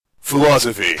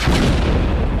Philosophy.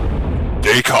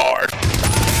 Descartes.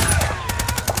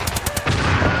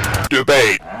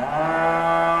 Debate.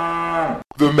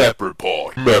 The Mep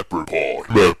Report. The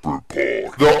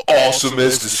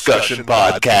awesomest discussion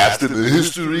podcast in the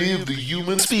history of the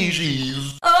human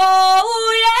species.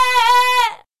 Oh,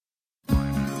 yeah!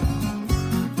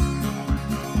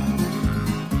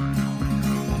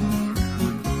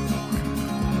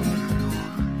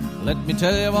 Let me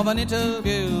tell you of an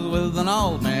interview with an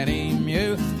old man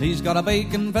emu. He's got a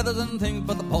beak and feathers and things,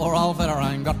 but the poor old fella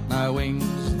ain't got no wings.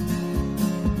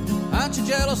 Aren't you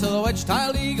jealous of the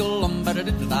wedge-tailed eagle?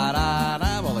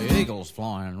 Da-da-da-da-da-da. Well, the eagle's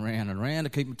flying round and round to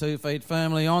keep my 2 feet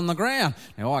firmly on the ground.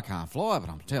 Now, I can't fly, but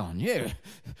I'm telling you,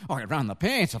 I could run the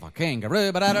pants of a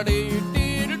kangaroo.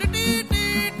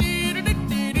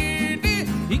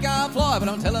 He can't fly, but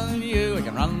I'm telling you, he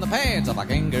can run the pants of a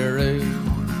kangaroo.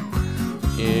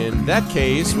 In that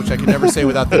case, which I can never say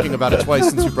without thinking about it twice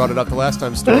since you brought it up the last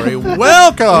time, Story,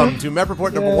 welcome to Mep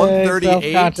Report number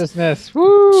 138. Self-consciousness.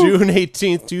 Woo! June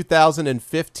 18th,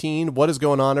 2015. What is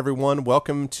going on, everyone?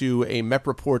 Welcome to a Mep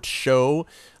Report show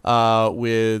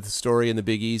with Story in the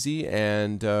Big Easy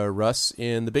and Russ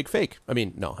in the Big Fake. I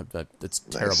mean, no, that's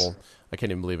terrible. I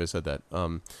can't even believe I said that.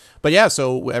 But yeah,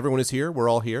 so everyone is here. We're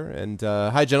all here. And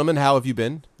hi, gentlemen. How have you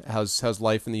been? How's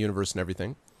life in the universe and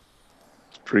everything?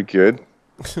 Pretty good.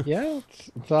 Yeah,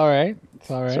 it's all right.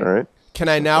 It's all right. Can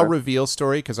I now reveal,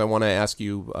 Story? Because I want to ask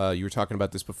you. You were talking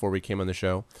about this before we came on the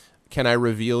show. Can I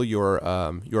reveal your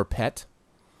pet?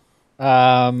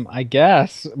 I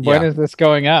guess. When Yeah. is this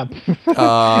going up?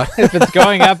 If it's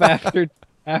going up after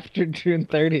June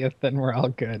 30th, then we're all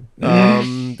good.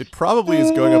 It probably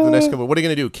is going up the next couple. What are you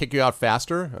going to do? Kick you out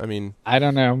faster? I mean, I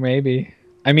don't know. Maybe.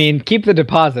 I mean, keep the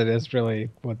deposit is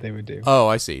really what they would do. oh,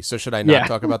 I see. So should I not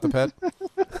talk about the pet?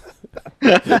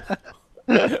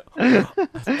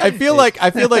 I feel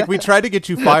like we tried to get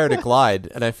you fired at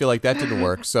Glide, and I feel like that didn't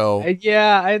work. So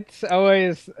Yeah, it's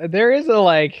always there is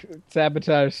a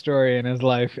sabotage story in his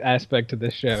life aspect to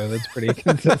this show that's pretty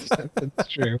consistent. It's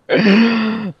true.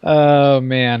 Oh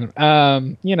man,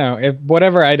 if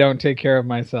whatever I don't take care of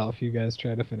myself, you guys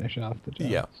try to finish off the job.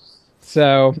 yeah.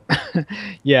 So,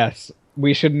 yes,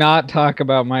 we should not talk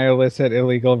about my illicit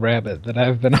illegal rabbit that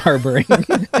I've been harboring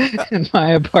in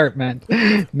my apartment.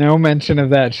 No mention of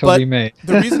that shall be made.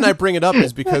 The reason I bring it up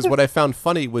is because what I found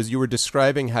funny was you were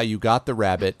describing how you got the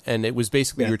rabbit, and it was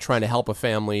basically you were trying to help a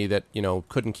family that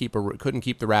couldn't keep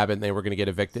the rabbit, and they were going to get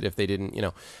evicted if they didn't,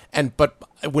 But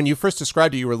when you first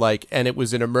described it, you were like, and it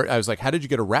was I was like, how did you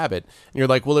get a rabbit? And you're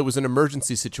like, well, it was an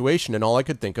emergency situation, and all I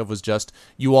could think of was just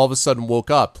you all of a sudden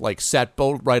woke up, sat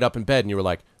bolt right up in bed, and you were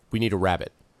like, we need a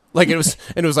rabbit. It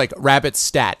was like rabbit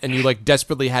stat, and you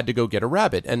desperately had to go get a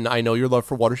rabbit. And I know your love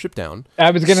for Watership Down.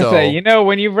 I was going to say,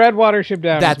 when you've read Watership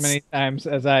Down as many times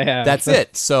as I have, that's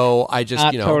it. So I just,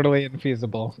 not totally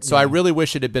infeasible. So I really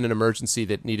wish it had been an emergency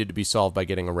that needed to be solved by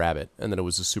getting a rabbit, and then it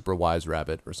was a super wise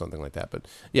rabbit or something like that. But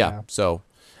yeah. So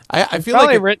I feel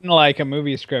probably like written a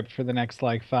movie script for the next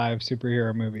 5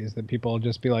 superhero movies that people will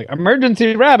just be like,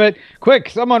 emergency rabbit, quick,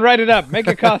 someone write it up, make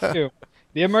a costume.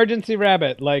 The emergency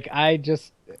rabbit.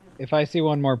 If I see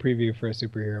one more preview for a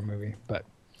superhero movie, but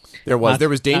there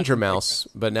was Danger Mouse,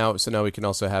 but now we can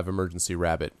also have emergency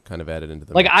rabbit kind of added into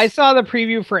the mix. I saw the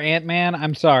preview for Ant-Man.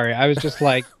 I'm sorry, I was just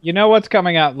like, what's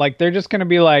coming out? They're just gonna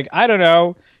be like, I don't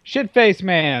know, shit face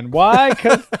man. Why?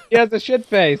 Because he has a shit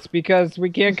face. Because we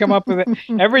can't come up with it.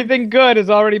 Everything good has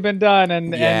already been done,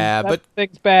 and but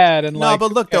things bad. And no,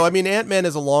 but look though. I mean, Ant-Man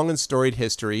has a long and storied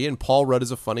history, and Paul Rudd is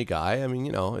a funny guy. I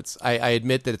mean, it's. I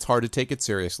admit that it's hard to take it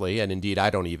seriously, and indeed I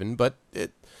don't even. But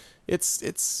it's.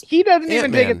 He doesn't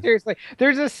even take Ant-Man. it seriously.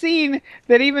 There's a scene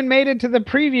that even made it to the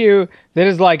preview that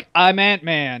is like, I'm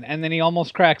Ant-Man, and then he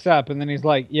almost cracks up, and then he's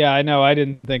like, yeah, I know, I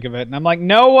didn't think of it. And I'm like,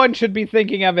 no one should be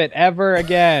thinking of it ever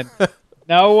again.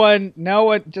 No one,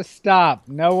 just stop.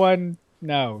 No one,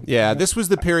 no. Yeah, this was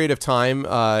the period of time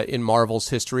in Marvel's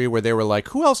history where they were like,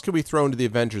 who else could we throw into the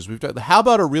Avengers? How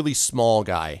about a really small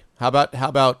guy? How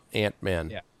about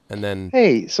Ant-Man? Yeah. And then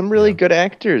Hey, some really good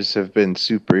actors have been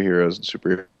superheroes in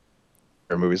superhero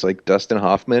movies. Like Dustin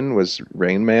Hoffman was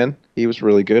Rain Man. He was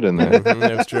really good in that.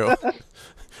 That's true.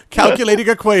 Calculating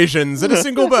equations in a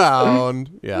single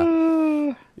bound.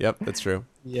 Yeah. Yep, that's true.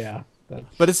 Yeah.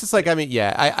 But it's just I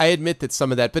admit that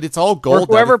some of that, but it's all gold. Or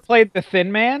whoever played the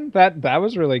Thin Man, that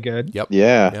was really good. Yep.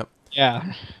 Yeah. Yep.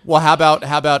 Yeah. Well, how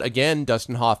about again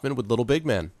Dustin Hoffman with Little Big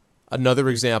Man? Another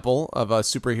example of a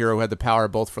superhero who had the power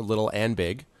both for little and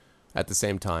big at the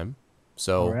same time.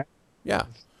 So, Correct. yeah.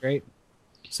 Great.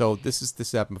 So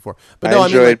this happened before. But I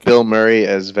enjoyed Bill Murray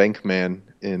as Venkman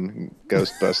in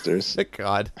Ghostbusters.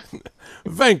 God.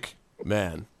 Venk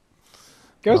Man.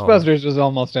 Ghostbusters was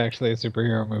almost actually a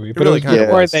superhero movie, but really it was kinda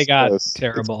before was. they got Close. It's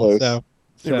terrible. close. So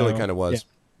It really kind of was.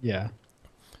 Yeah.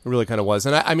 It really kind of was.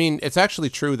 And I mean, it's actually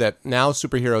true that now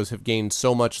superheroes have gained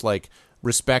so much like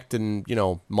respect and,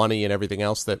 money and everything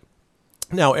else that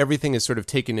now everything is sort of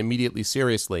taken immediately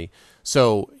seriously.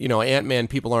 So, Ant-Man,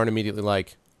 people aren't immediately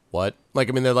like, what? Like,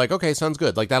 I mean, they're like, okay, sounds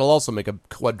good. Like, that'll also make a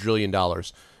quadrillion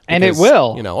dollars. And it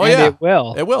will. And yeah. It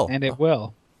will. It will. And it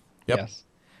will. Yep. Yes.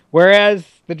 Whereas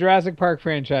the Jurassic Park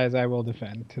franchise, I will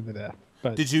defend to the death.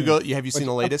 But Did you go? Have you seen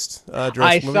the latest Jurassic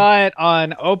I movie? saw it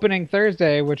on opening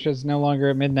Thursday, which is no longer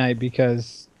at midnight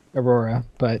because Aurora.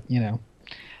 But,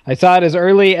 I saw it as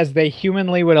early as they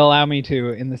humanly would allow me to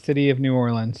in the city of New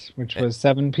Orleans, which was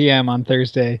 7 p.m. on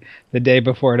Thursday, the day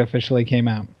before it officially came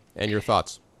out. And your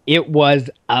thoughts? It was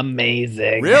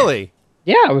amazing. Really?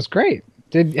 Yeah, it was great.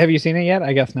 Have you seen it yet?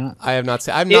 I guess not. I have not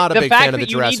seen. I'm not a big fan of the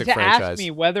Jurassic The fact that you need to franchise. ask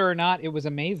me whether or not it was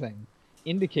amazing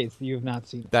indicates that you have not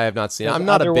seen it. I have not seen it. Because I'm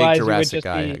not a big otherwise you would Jurassic just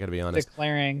guy. be I got to be honest.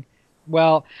 Declaring,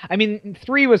 well, I mean,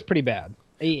 3 was pretty bad.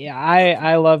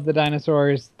 I love the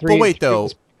dinosaurs. 3. But wait, 3 though.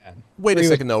 was pretty bad. Wait a 3 was-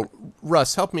 second, though.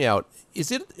 Russ, help me out.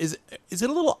 Is it a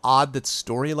little odd that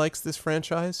Story likes this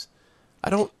franchise?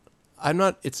 I'm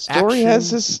not. It's Story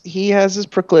action. he has his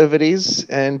proclivities,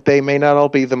 and they may not all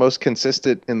be the most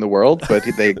consistent in the world, but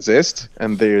they exist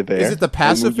and they're there. Is it the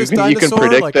pacifist and you can dinosaur?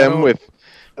 predict Like, I them don't- with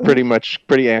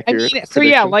pretty accurate. so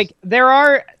yeah, predictions. like there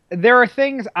are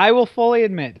things I will fully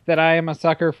admit that I am a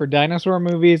sucker for dinosaur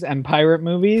movies and pirate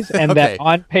movies, and Okay. that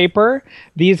on paper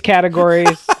these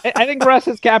categories, I think Russ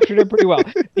has captured it pretty well.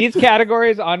 These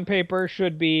categories on paper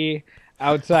should be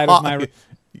outside of my.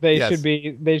 They Yes.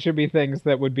 should be things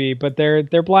that would be, but they're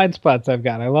blind spots I've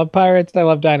got. I love pirates. I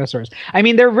love dinosaurs. I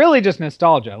mean, they're really just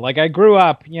nostalgia. Like I grew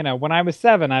up, when I was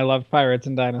 7, I loved pirates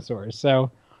and dinosaurs.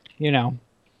 So,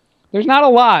 there's not a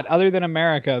lot other than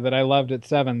America that I loved at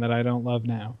 7 that I don't love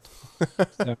now.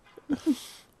 So,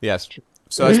 Yes.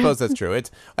 So I suppose that's true.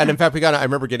 And in fact, I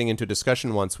remember getting into a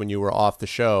discussion once when you were off the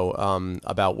show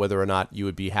about whether or not you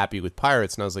would be happy with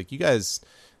pirates, and I was like, you guys,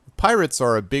 pirates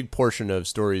are a big portion of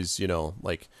Story's,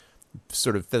 like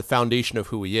sort of the foundation of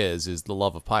who he is the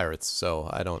love of pirates. So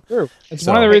I don't. true. It's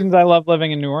So- one of the reasons I love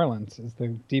living in New Orleans is the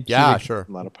deep. Yeah, sure.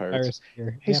 a lot of pirates. Pirates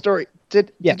here. Hey, Yeah. Story,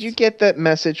 Yes. did you get that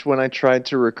message when I tried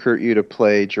to recruit you to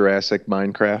play Jurassic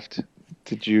Minecraft?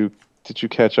 Did you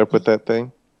catch up with that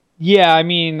thing? Yeah, I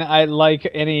mean, I like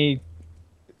any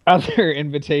other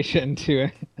invitation to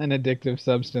an addictive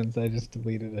substance. I just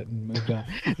deleted it and moved on.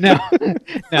 No,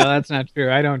 no, that's not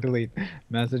true. I don't delete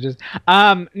messages.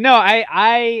 No,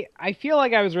 I feel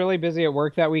like I was really busy at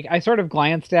work that week. I sort of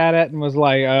glanced at it and was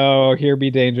like, oh, here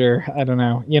be danger. I don't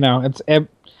know.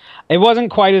 It wasn't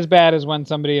quite as bad as when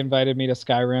somebody invited me to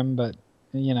Skyrim, but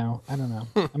I don't know.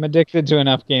 I'm addicted to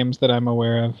enough games that I'm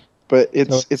aware of. But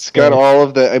So- it's got all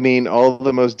of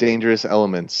the most dangerous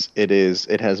elements. It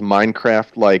has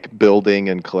Minecraft like building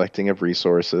and collecting of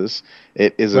resources.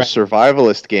 It is a Right.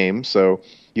 survivalist game, so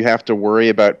you have to worry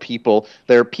about people.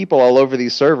 There are people all over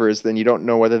these servers, then you don't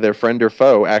know whether they're friend or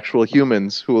foe, actual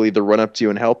humans who will either run up to you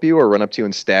and help you or run up to you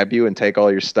and stab you and take all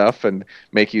your stuff and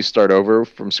make you start over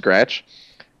from scratch.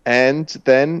 And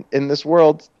then in this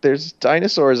world, there's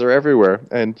dinosaurs are everywhere,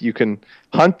 and you can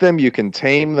hunt them, you can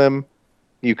tame them,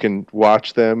 you can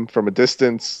watch them from a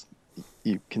distance.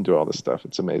 You can do all this stuff.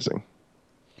 It's amazing.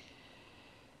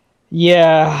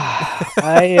 Yeah,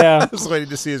 I was waiting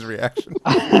to see his reaction.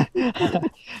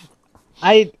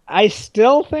 I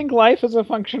still think life as a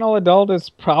functional adult is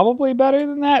probably better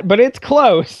than that, but it's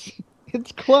close.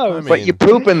 It's close. I mean- But you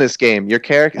poop in this game. Your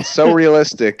character is so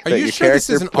realistic Are that you your sure this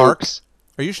character isn't Ark? poops.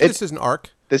 Are you sure It's- this is an Ark?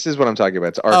 This is what I'm talking about.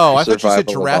 It's Ark. Oh, I thought you said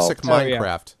Survival Jurassic Evolved. Oh, yeah.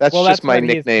 Minecraft. That's Well, just that's my what he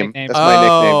is nickname. nicknamed. That's my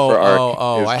nickname for Ark.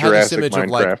 Oh, is I had this Jurassic image of Minecraft.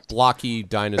 like blocky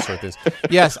dinosaur things.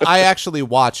 Yes, I actually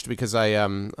watched because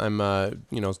I'm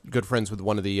good friends with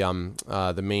one of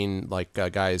the main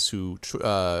guys who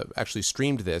actually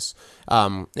streamed this,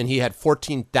 and he had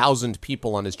 14,000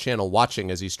 people on his channel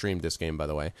watching as he streamed this game. By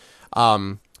the way,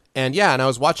 and I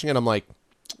was watching it. I'm like,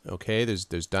 okay, there's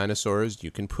dinosaurs.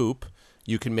 You can poop.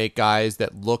 You can make guys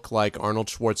that look like Arnold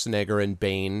Schwarzenegger and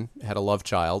Bane had a love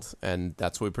child, and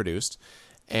that's what we produced.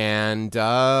 And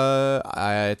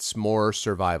it's more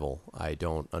survival. I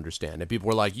don't understand. And people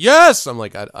were like, yes! I'm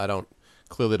like, I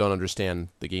clearly don't understand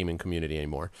the gaming community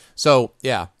anymore. So,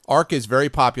 yeah, Ark is very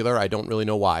popular. I don't really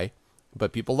know why,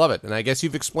 but people love it. And I guess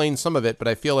you've explained some of it, but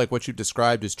I feel like what you've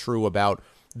described is true about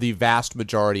the vast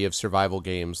majority of survival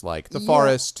games like The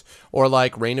Forest or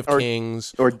like Reign of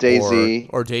Kings or Daisy.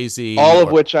 or Daisy, All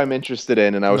of which I'm interested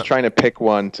in, and I was trying to pick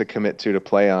one to commit to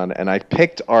play on, and I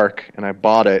picked Ark, and I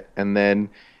bought it, and then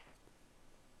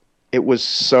it was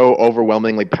so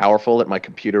overwhelmingly powerful that my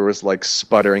computer was like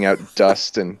sputtering out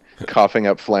dust and coughing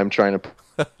up phlegm trying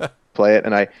to play it,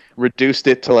 and I reduced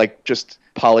it to like just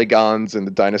polygons, and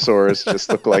the dinosaurs just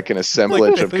look like an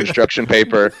assemblage of construction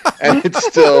paper, and it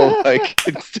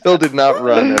still did not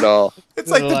run at all.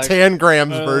 It's like the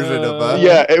Tangrams version of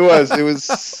Yeah, it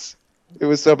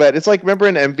was so bad. It's like, remember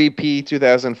in MVP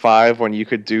 2005 when you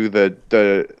could do the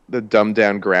dumbed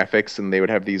down graphics and they would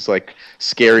have these like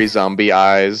scary zombie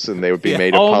eyes and they would be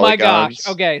made of polygons. Oh my gosh.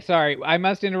 Okay, sorry. I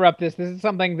must interrupt this. This is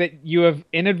something that you have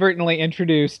inadvertently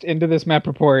introduced into this MEP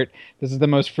report. This is the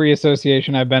most free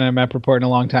association I've been in a MEP report in a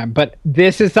long time. But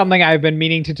this is something I've been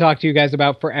meaning to talk to you guys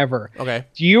about forever. Okay.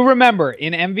 Do you remember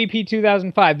in MVP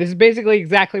 2005, this is basically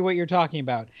exactly what you're talking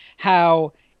about,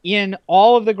 how in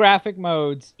all of the graphic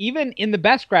modes, even in the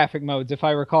best graphic modes, if I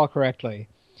recall correctly,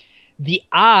 the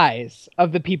eyes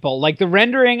of the people, like the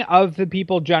rendering of the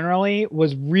people generally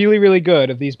was really, really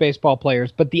good of these baseball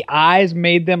players, but the eyes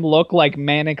made them look like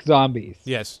manic zombies.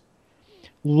 Yes.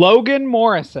 Logan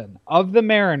Morrison of the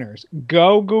Mariners.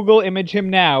 Go Google image him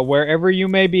now, wherever you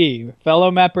may be,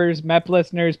 fellow MEPers, MEP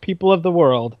listeners, people of the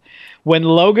world. When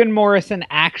Logan Morrison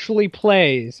actually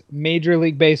plays Major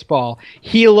League Baseball,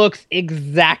 he looks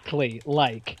exactly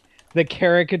like the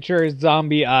caricature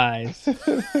zombie eyes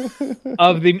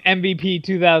of the MVP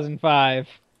 2005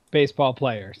 baseball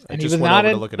players. And he was not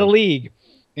in the league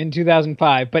in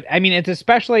 2005. But I mean, it's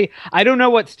especially, I don't know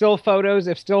what still photos,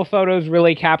 if still photos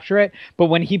really capture it, but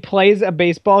when he plays a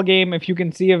baseball game, if you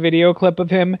can see a video clip of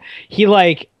him, he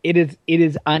it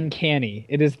is uncanny.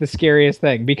 It is the scariest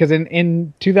thing, because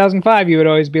in 2005, you would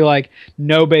always be like,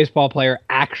 no baseball player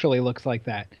actually looks like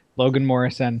that. Logan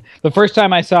Morrison. The first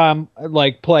time I saw him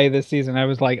play this season, I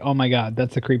was like, oh my God,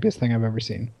 that's the creepiest thing I've ever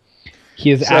seen.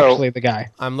 He is actually the guy.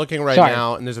 I'm looking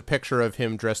now, and there's a picture of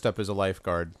him dressed up as a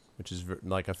lifeguard, which is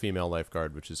like a female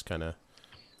lifeguard, which is kind of...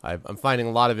 I'm finding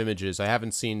a lot of images. I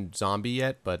haven't seen Zombie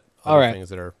yet, but other things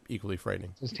that are equally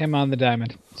frightening. Just him on the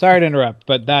diamond. Sorry to interrupt,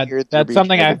 but that's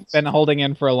something I've been holding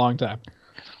in for a long time.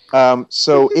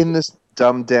 So in this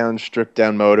dumbed down, stripped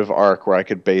down mode of Ark where I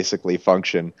could basically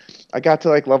function, I got to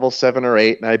like level 7 or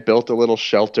 8, and I built a little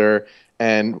shelter,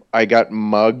 and I got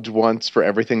mugged once for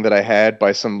everything that I had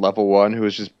by some level 1 who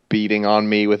was just beating on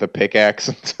me with a pickaxe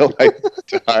until I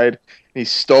died. He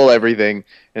stole everything,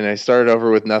 and I started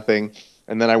over with nothing.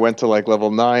 And then I went to like level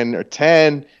 9 or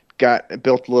 10,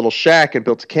 built a little shack and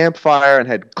built a campfire and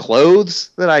had clothes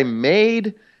that I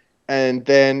made. And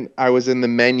then I was in the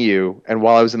menu, and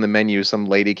while I was in the menu, some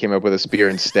lady came up with a spear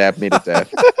and stabbed me to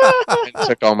death and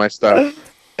took all my stuff.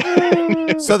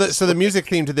 So the music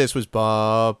theme to this was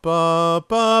ba ba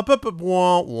ba ba ba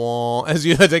wah wah, as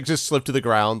you just slip to the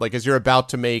ground, like as you're about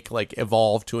to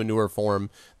evolve to a newer form,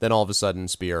 then all of a sudden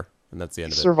spear. And that's the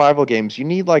end of it. Survival games, you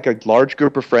need like a large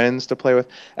group of friends to play with.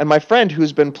 And my friend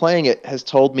who's been playing it has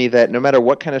told me that no matter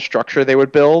what kind of structure they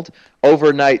would build,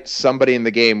 overnight somebody in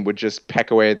the game would just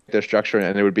peck away at their structure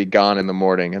and it would be gone in the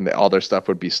morning, and all their stuff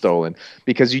would be stolen.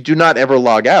 Because you do not ever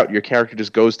log out. Your character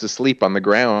just goes to sleep on the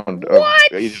ground.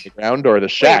 What? Either the ground or the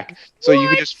shack. So you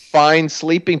can just find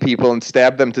sleeping people and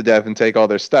stab them to death and take all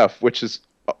their stuff, which is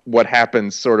what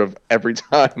happens sort of every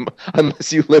time,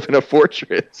 unless you live in a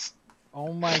fortress.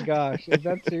 Oh my gosh, is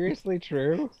that seriously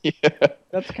true? Yeah.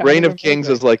 That's kind Reign of Kings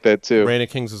is like that too. Reign of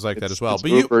Kings is like that as well.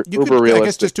 But uber you could, realistic. I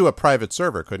guess, just do a private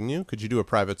server, couldn't you? Could you do a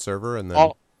private server and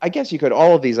then... I guess you could.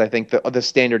 All of these, I think, the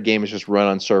standard game is just run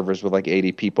on servers with like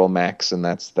 80 people max, and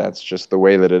that's just the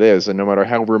way that it is. And no matter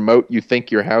how remote you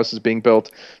think your house is being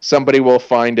built, somebody will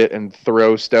find it and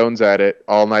throw stones at it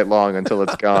all night long until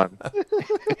it's gone.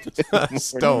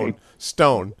 Stone.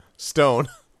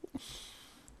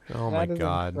 Oh my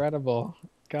God! Incredible,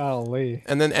 golly!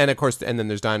 And then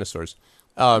there's dinosaurs.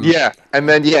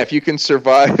 If you can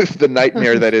survive the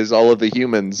nightmare that is all of the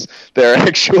humans, there are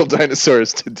actual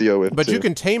dinosaurs to deal with. But too. you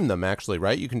can tame them, actually,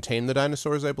 right? You can tame the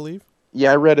dinosaurs, I believe.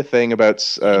 Yeah, I read a thing about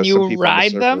can you some people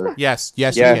ride them? Yes,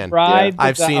 you can. Ride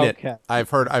I've seen it. I've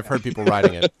heard people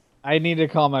riding it. I need to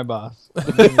call my boss.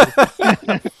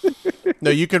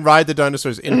 No, you can ride the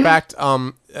dinosaurs. In fact,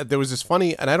 there was this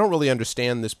funny, and I don't really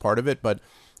understand this part of it, but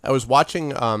I was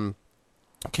watching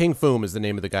King Foom is the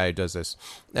name of the guy who does this,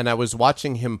 and I was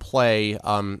watching him play,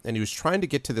 and he was trying to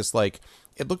get to this, like,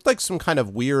 it looked like some kind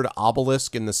of weird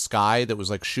obelisk in the sky that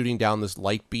was like shooting down this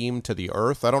light beam to the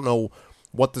earth. I don't know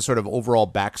what the sort of overall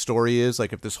backstory is,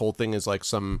 like if this whole thing is like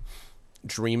some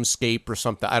dreamscape or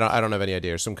something. I don't have any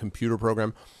idea, or some computer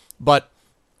program. But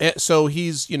so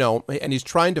he's, and he's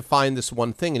trying to find this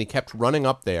one thing, and he kept running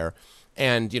up there,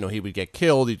 and he would get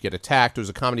killed, he'd get attacked. It was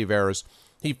a comedy of errors.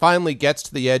 He finally gets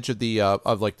to the edge of the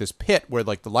of like this pit where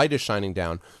like the light is shining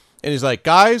down, and he's like,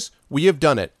 guys, we have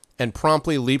done it, and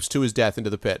promptly leaps to his death into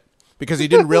the pit because he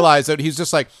didn't realize that he's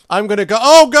just like, I'm going to go,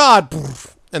 oh God.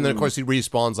 And then of course he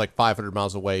respawns like 500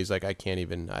 miles away. He's like, I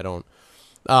don't.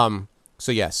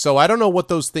 So yes. So I don't know what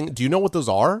those things, do you know what those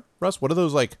are, Russ? What are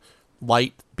those like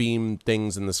light beam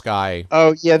things in the sky?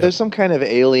 Oh yeah, there's some kind of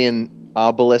alien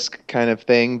obelisk kind of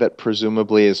thing that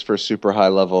presumably is for super high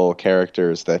level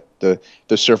characters that the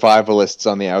survivalists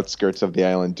on the outskirts of the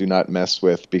island do not mess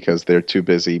with because they're too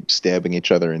busy stabbing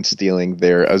each other and stealing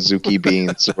their azuki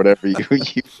beans or whatever you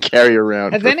carry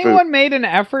around. Has anyone made an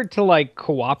effort to like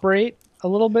cooperate a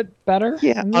little bit better?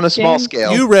 Yeah, in on a this small game?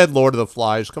 scale. You read Lord of the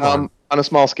Flies. Come on. On a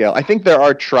small scale. I think there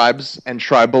are tribes and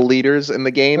tribal leaders in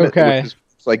the game, Okay. which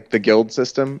is like the guild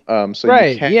system. So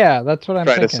Right, you can yeah, that's what I'm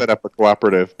try thinking. to set up a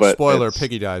cooperative, but Spoiler, it's-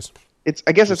 Piggy dies.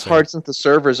 I guess it's Just hard since the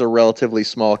servers are relatively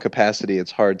small capacity.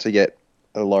 It's hard to get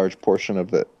a large portion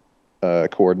of it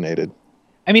coordinated.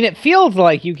 I mean, it feels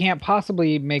like you can't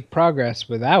possibly make progress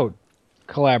without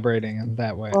collaborating in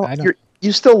that way. Well, I don't.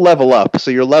 you still level up, so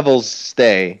your levels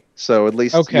stay. So at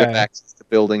least you have Okay. access to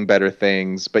building better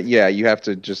things. But yeah, you have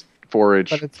to just forage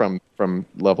But it's- from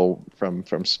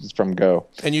go.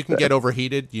 And you can get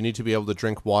overheated. You need to be able to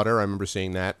drink water. I remember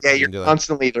seeing that. Yeah, You you're can do that.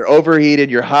 constantly either overheated,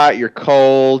 you're hot, you're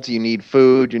cold, you need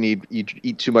food, you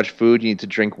eat too much food, you need to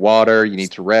drink water, you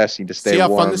need to rest, you need to stay See how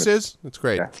warm. fun this is? It's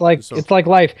great. Yeah. It's like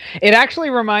life. It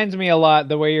actually reminds me a lot,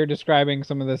 the way you're describing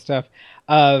some of this stuff,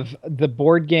 of the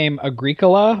board game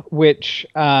Agricola, which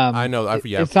I know.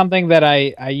 Yeah. it's something that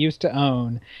I used to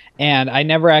own, and I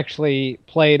never actually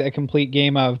played a complete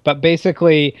game of. But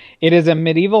basically, it is a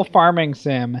medieval farming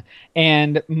sim,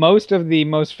 and most of the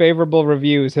most favorable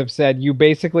reviews have said you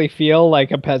basically feel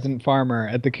like a peasant farmer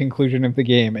at the conclusion of the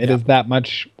game. It is that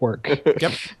much work.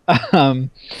 Yep.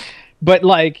 But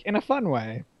like in a fun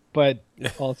way, but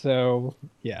also,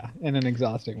 yeah, in an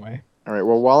exhausting way. All right,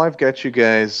 well, while I've got you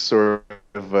guys sort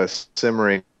of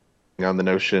simmering on the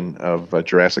notion of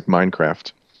Jurassic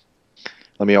Minecraft,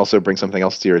 let me also bring something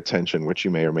else to your attention, which you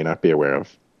may or may not be aware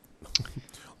of.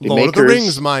 Lord of the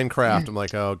Rings Minecraft. I'm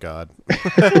like, oh God.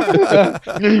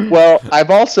 Well, I've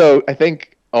also, I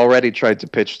think, already tried to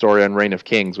pitch Story on Reign of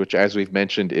Kings, which, as we've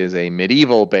mentioned, is a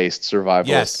medieval-based survivalist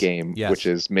Yes, game, yes. which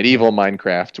is medieval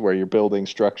Minecraft, where you're building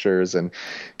structures and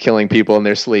killing people in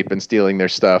their sleep and stealing their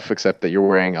stuff, except that you're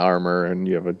wearing armor and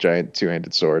you have a giant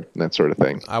two-handed sword and that sort of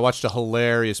thing. I watched a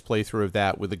hilarious playthrough of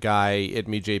that with a guy,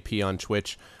 ItMeJP on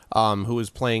Twitch, who was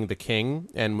playing the king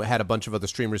and had a bunch of other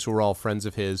streamers who were all friends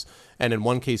of his. And in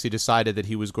one case, he decided that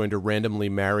he was going to randomly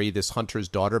marry this hunter's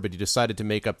daughter, but he decided to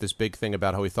make up this big thing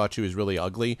about how he thought she was really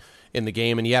ugly in the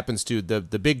game. And he happens to, the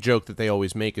big joke that they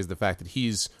always make is the fact that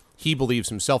he believes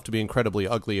himself to be incredibly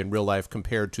ugly in real life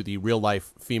compared to the real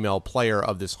life female player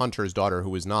of this hunter's daughter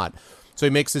who is not. So he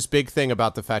makes this big thing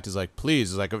about the fact, he's like, please,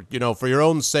 he's like, for your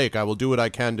own sake, I will do what I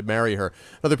can to marry her.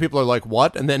 Other people are like,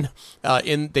 what? And then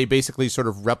they basically sort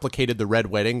of replicated the Red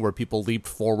Wedding where people leaped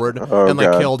forward and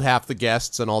God. killed half the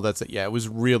guests and all that. Yeah, it was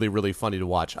really, really funny to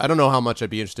watch. I don't know how much I'd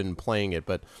be interested in playing it,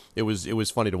 but it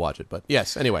was funny to watch it. But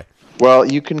yes, anyway. Well,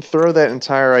 you can throw that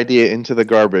entire idea into the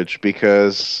garbage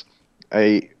because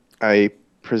I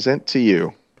present to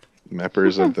you,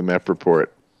 Meppers of the Mep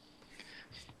Report,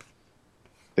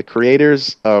 the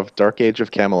creators of Dark Age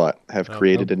of Camelot have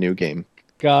created a new game.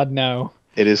 God, no.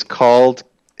 It is called...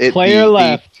 Player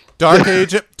left. Dark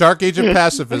Age of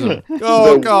Pacifism.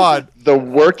 Oh, God. The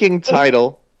working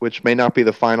title, which may not be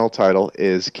the final title,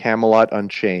 is Camelot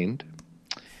Unchained.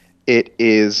 It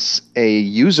is a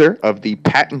user of the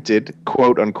patented,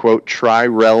 quote-unquote,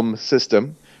 Tri-Realm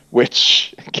system,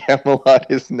 which Camelot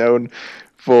is known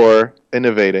for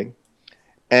innovating.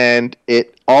 And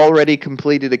it already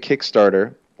completed a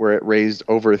Kickstarter where it raised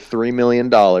over $3 million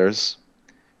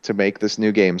to make this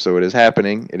new game. So it is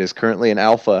happening. It is currently in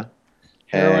alpha.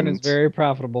 Heroin is and- very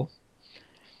profitable.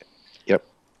 Yep.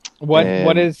 What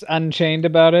And- is unchained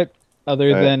about it,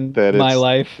 other than that my it's-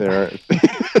 life? There are...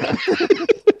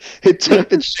 It took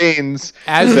the chains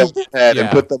As that you- it had and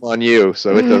yeah. put them on you,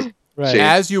 so it doesn't Right. change.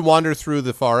 As you wander through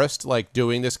the forest, like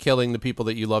doing this, killing the people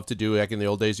that you love to do, like in the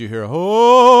old days, you hear,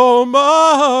 oh,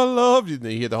 my love. You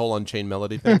hear the whole Unchained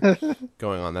melody thing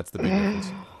going on. That's the big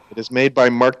difference. It is made by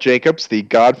Mark Jacobs, the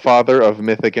godfather of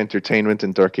Mythic Entertainment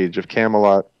and Dark Age of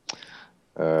Camelot.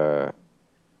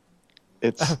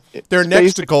 It's Their it's next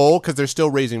basic- goal, because they're still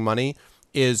raising money,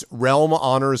 is Realm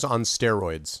Honors on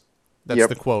steroids. That's Yep.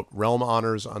 the quote. Realm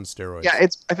Honors on steroids. Yeah,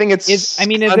 I think it's. Is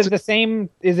it the same?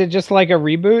 Is it just like a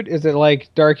reboot? Is it like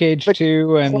Dark Age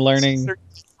 2 and learning? They're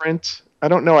different. I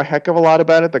don't know a heck of a lot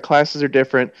about it. The classes are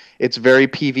different. It's very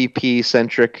PvP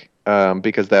centric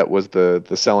because that was the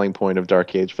selling point of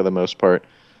Dark Age for the most part.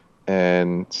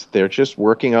 and they're just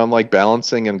working on like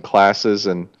balancing and classes,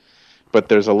 but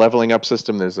there's a leveling up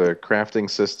system, there's a crafting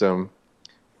system,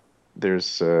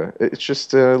 there's it's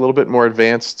just a little bit more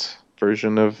advanced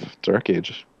version of Dark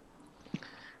Age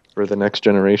for the next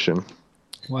generation.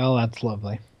 Well, that's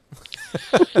lovely.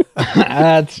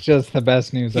 That's just the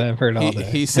best news I've heard all day.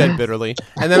 He said bitterly.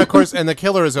 And then, of course, and the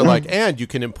killers are like, and you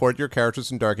can import your characters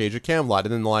from Dark Age of Camelot.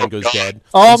 And then the line goes dead.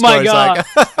 Oh And my Story's god!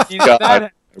 like- You know, God,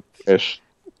 I wish.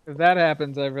 if that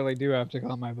happens, I really do have to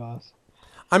call my boss.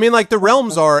 I mean, like, the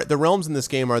realms in this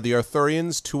game are the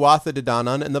Arthurians, Tuatha De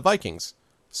Danann, and the Vikings.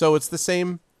 So it's the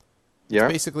same. Yeah.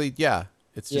 Basically, yeah.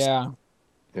 It's just, Yeah.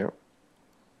 Yeah.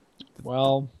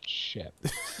 Well, shit.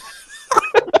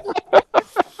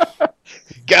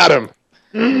 Got him.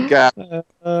 Got him.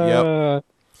 Yep.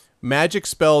 Magic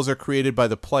spells are created by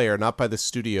the player, not by the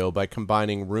studio, by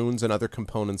combining runes and other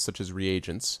components such as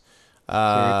reagents.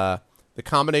 The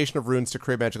combination of runes to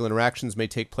create magical interactions may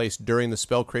take place during the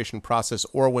spell creation process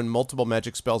or when multiple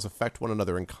magic spells affect one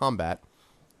another in combat.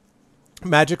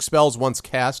 Magic spells, once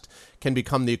cast, can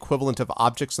become the equivalent of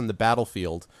objects in the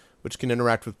battlefield, which can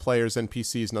interact with players,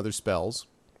 NPCs, and other spells.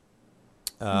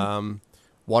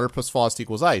 Water plus frost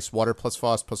equals ice. Water plus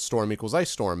frost plus storm equals ice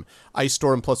storm. Ice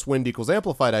storm plus wind equals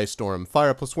amplified ice storm.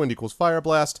 Fire plus wind equals fire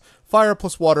blast. Fire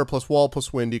plus water plus wall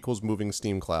plus wind equals moving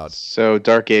steam cloud. So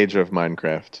Dark Age of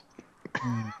Minecraft.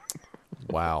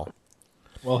 Wow.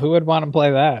 Well, who would want to play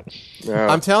that? No.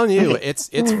 I'm telling you, it's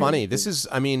funny. This is,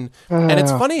 I mean, and it's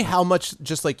funny how much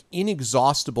just like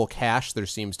inexhaustible cash there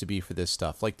seems to be for this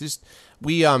stuff. Like this,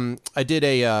 I did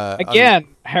Again,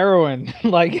 heroin.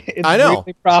 Like, it's I know.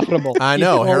 really profitable. I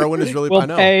know, People heroin is really. will I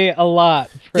know. pay a lot.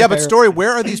 For Yeah, but heroin. Story,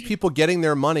 where are these people getting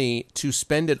their money to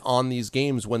spend it on these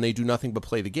games when they do nothing but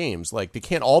play the games? Like, they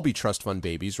can't all be trust fund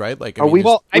babies, right? Like, I Oh, mean, we've-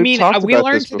 Well, I We've mean, talked we about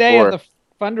learned this today before. at the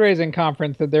fundraising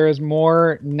conference that there is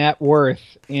more net worth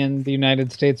in the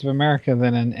United States of America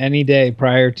than in any day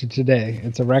prior to today.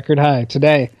 It's a record high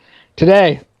today.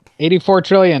 84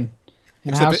 trillion in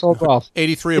Except household wealth.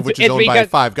 83 of It's- which is it's owned by because-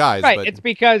 5 guys. Right, But it's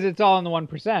because it's all in the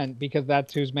 1% because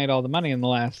that's who's made all the money in the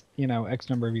last, X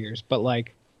number of years. But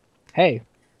like, hey,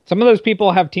 some of those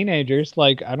people have teenagers.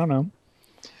 Like, I don't know.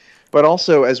 But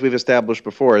also, as we've established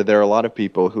before, there are a lot of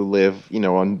people who live,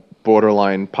 on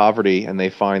borderline poverty, and they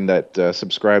find that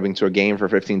subscribing to a game for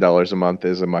 $15 a month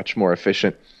is a much more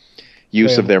efficient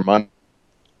use of their money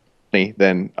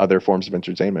than other forms of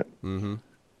entertainment.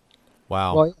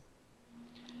 wow. Well,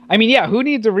 I mean, yeah, who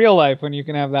needs a real life when you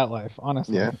can have that life?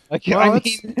 Honestly, Yeah. Like, Well,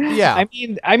 yeah.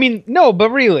 I mean, no, but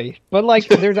really, but like,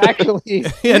 there's actually.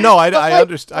 Yeah, no, I But,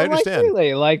 understand. I but, like, understand.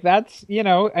 really, like that's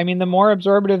I mean, the more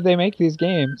absorptive they make these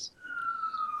games,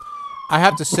 I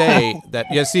have to say that,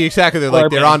 yeah, see, exactly. They're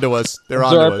Absorbing. onto us. They're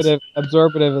onto us.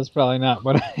 absorptive is probably not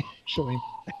what I actually.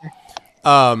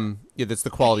 Yeah, that's the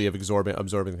quality of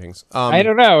absorbing things. I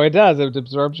don't know. It does. It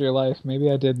absorbs your life.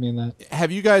 Maybe I did mean that.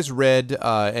 Have you guys read,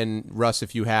 and Russ,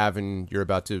 if you have, and you're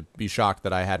about to be shocked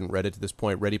that I hadn't read it to this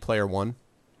point, Ready Player One?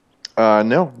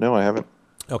 No, I haven't.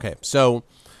 Okay, so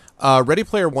Ready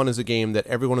Player One is a game that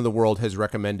everyone in the world has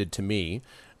recommended to me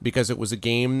because it was a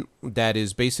game that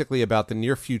is basically about the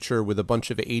near future with a bunch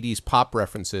of 80s pop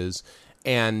references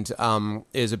and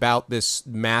is about this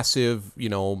massive,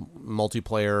 massively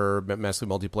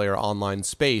multiplayer online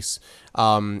space.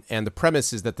 And the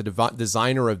premise is that the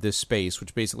designer of this space,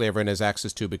 which basically everyone has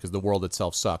access to because the world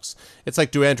itself sucks. It's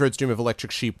like Do Androids Dream of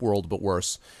Electric Sheep world, but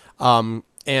worse.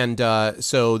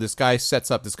 So this guy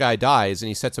dies, and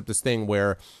he sets up this thing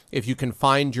where if you can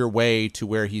find your way to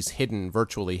where he's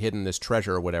virtually hidden this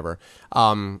treasure or whatever,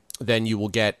 then you will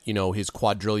get, his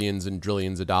quadrillions and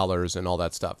trillions of dollars and all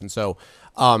that stuff. And so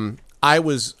I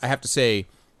have to say,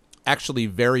 actually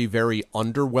very, very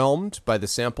underwhelmed by the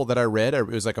sample that I read. It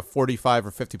was like a 45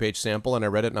 or 50-page sample, and I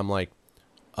read it, and I'm like,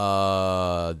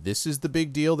 this is the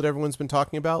big deal that everyone's been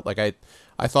talking about. Like I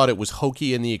thought it was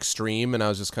hokey in the extreme, and I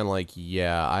was just kind of like,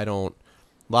 yeah,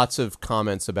 lots of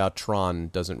comments about Tron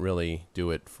doesn't really do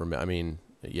it for me. I mean,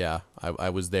 yeah, I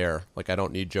was there. Like, I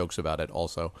don't need jokes about it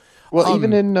also. Well,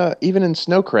 even in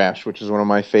Snow Crash, which is one of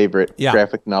my favorite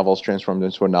graphic novels transformed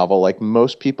into a novel, like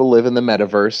most people live in the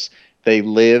metaverse. They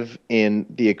live in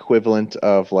the equivalent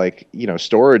of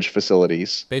storage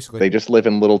facilities. Basically. They just live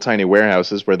in little tiny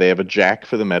warehouses where they have a jack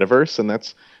for the metaverse, and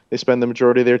they spend the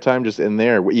majority of their time just in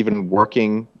there. Even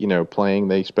working, playing,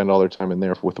 they spend all their time in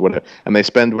there with whatever, and they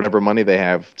spend whatever money they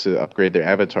have to upgrade their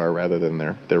avatar rather than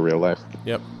their real life.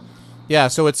 Yep. Yeah,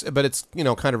 so it's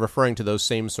kind of referring to those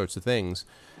same sorts of things.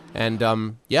 And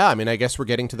I mean, I guess we're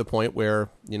getting to the point where,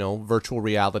 virtual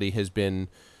reality has been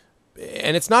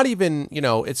and it's not even,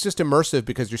 it's just immersive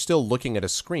because you're still looking at a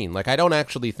screen. Like, I don't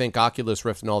actually think Oculus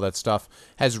Rift and all that stuff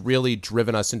has really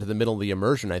driven us into the middle of the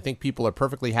immersion. I think people are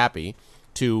perfectly happy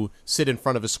to sit in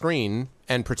front of a screen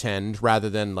and pretend rather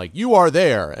than like, you are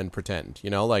there and pretend,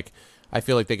 like I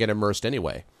feel like they get immersed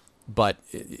anyway. But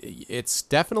it's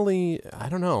definitely, I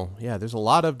don't know. Yeah, there's a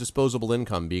lot of disposable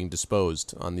income being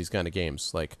disposed on these kind of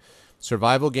games, like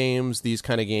survival games, these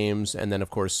kind of games, and then, of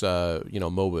course,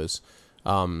 MOBAs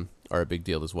are a big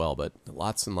deal as well, but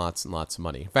lots and lots and lots of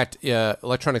money. In fact,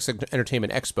 Electronic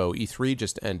Entertainment Expo, E3,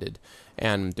 just ended,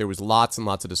 and there was lots and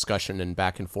lots of discussion and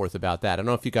back and forth about that. I don't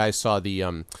know if you guys saw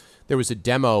there was a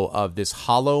demo of this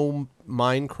Hollow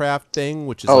Minecraft thing,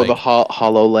 which is the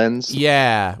HoloLens.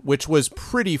 Yeah, which was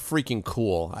pretty freaking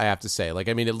cool, I have to say. Like,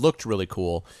 I mean, it looked really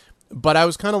cool, but I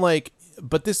was kind of like,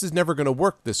 but this is never going to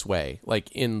work this way,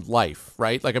 like in life,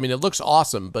 right? Like, I mean, it looks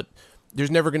awesome, but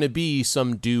there's never going to be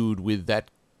some dude with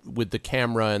the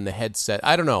camera and the headset.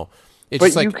 I don't know.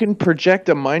 It's but you can project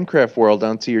a Minecraft world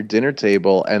onto your dinner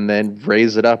table and then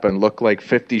raise it up and look like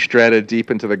 50 strata deep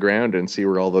into the ground and see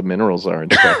where all the minerals are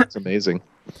and stuff. It's amazing.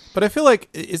 But I feel like,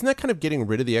 isn't that kind of getting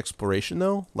rid of the exploration,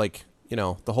 though? Like,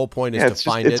 the whole point is to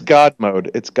find it. It's God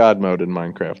mode. It's God mode in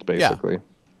Minecraft, basically.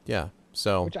 Yeah.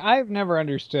 So. Which I've never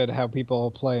understood how people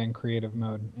play in creative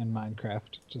mode in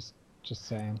Minecraft. Just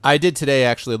saying. I did today,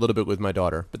 actually, a little bit with my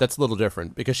daughter, but that's a little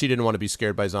different because she didn't want to be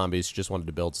scared by zombies. She just wanted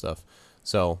to build stuff.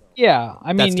 So. Yeah,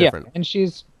 I mean, different. And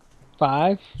she's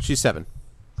 5? She's 7.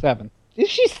 7. Is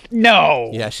she? No.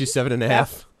 Yeah, she's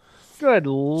 7.5. Good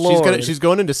lord. She's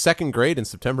going into 2nd grade in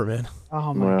September, man.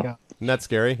 Oh my god. Isn't that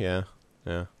scary? Yeah.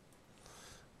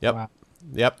 Yep. Wow.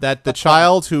 Yep. That the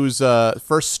child whose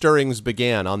first stirrings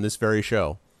began on this very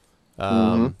show.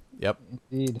 Yep.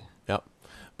 Indeed. Yep.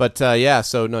 But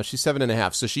so no, she's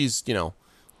 7.5. So she's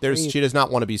she does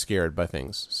not want to be scared by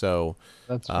things. So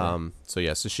that's right.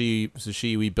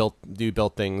 We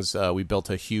built things. We built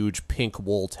a huge pink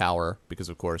wool tower because,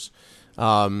 of course.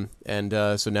 So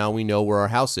now we know where our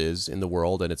house is in the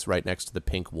world, and it's right next to the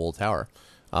pink wool tower.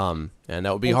 And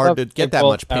that would be hard to get that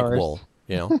much pink wool,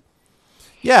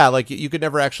 Yeah, like you could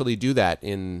never actually do that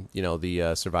in,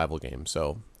 the survival game.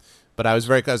 So, but I was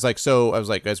like,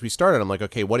 as we started, I'm like,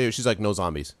 okay, what are you? She's like, no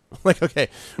zombies. I'm like, okay,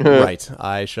 right.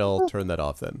 I shall turn that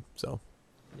off then. So,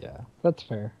 yeah, that's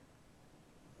fair.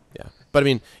 Yeah. But I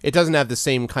mean, it doesn't have the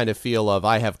same kind of feel of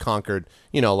I have conquered,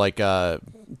 like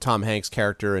Tom Hanks'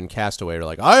 character in Castaway, or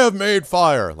like I have made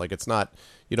fire. Like it's not,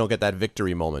 you don't get that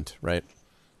victory moment, right?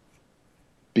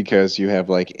 Because you have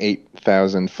like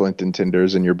 8,000 flint and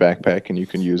tinders in your backpack and you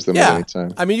can use them at any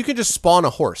time. I mean, you can just spawn a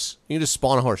horse. You can just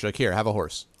spawn a horse. You're like, here, have a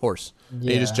horse. Yeah. And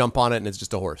you just jump on it and it's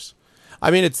just a horse.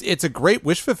 I mean, it's a great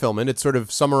wish fulfillment. It sort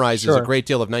of summarizes a great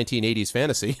deal of 1980s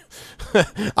fantasy.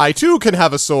 I, too, can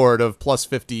have a sword of plus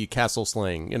 50 castle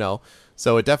slaying,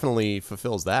 So it definitely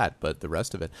fulfills that, but the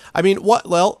rest of it. I mean,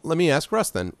 let me ask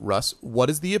Russ then. Russ, what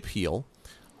is the appeal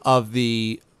of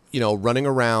the, running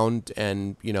around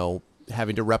and,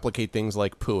 having to replicate things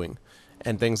like pooing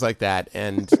and things like that,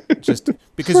 and just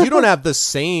because you don't have the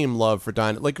same love for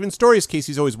dinosaurs. Like in Story's case,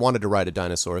 he's always wanted to ride a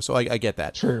dinosaur, so I get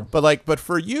that. True. But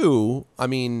for you, I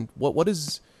mean, what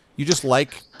is you just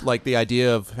like the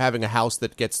idea of having a house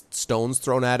that gets stones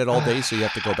thrown at it all day, so you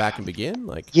have to go back and begin?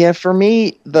 Like, yeah, for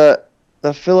me, the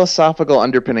philosophical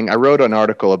underpinning. I wrote an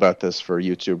article about this for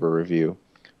YouTuber Review,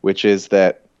 which is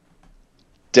that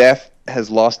death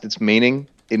has lost its meaning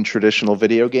in traditional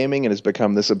video gaming and has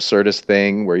become this absurdist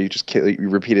thing where you just you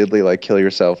repeatedly kill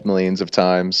yourself millions of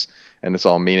times and it's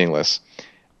all meaningless.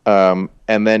 And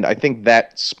then I think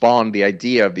that spawned the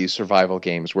idea of these survival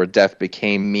games where death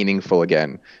became meaningful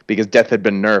again, because death had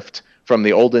been nerfed from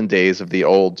the olden days of the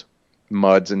old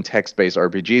MUDs and text-based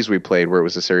RPGs we played where it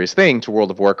was a serious thing, to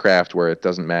World of Warcraft where it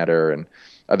doesn't matter, and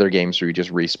other games where you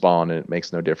just respawn and it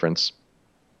makes no difference.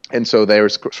 And so there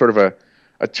was sort of a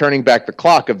turning back the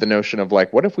clock of the notion of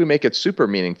what if we make it super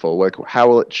meaningful? Like, how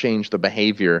will it change the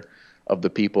behavior of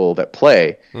the people that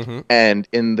play? Mm-hmm. And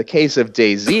in the case of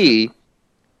DayZ,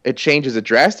 it changes it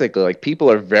drastically. Like,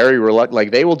 people are very reluctant. Like,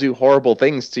 they will do horrible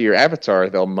things to your avatar.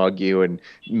 They'll mug you and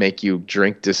make you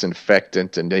drink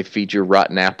disinfectant, and they feed you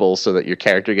rotten apples so that your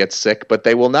character gets sick. But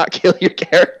they will not kill your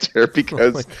character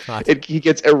because he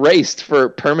gets erased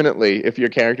permanently if your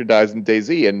character dies in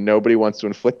DayZ, and nobody wants to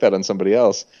inflict that on somebody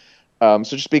else. So it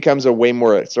just becomes a way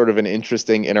more sort of an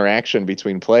interesting interaction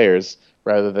between players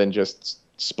rather than just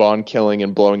spawn killing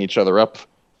and blowing each other up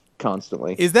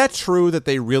constantly. Is that true that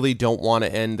they really don't want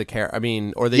to end the character? I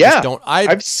mean, or they just don't?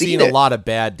 I've seen a lot of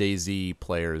bad DayZ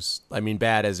players. I mean,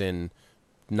 bad as in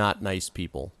not nice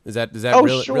people. Is that oh,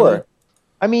 really? Sure. Really?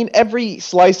 I mean, every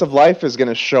slice of life is going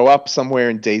to show up somewhere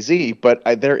in DayZ, but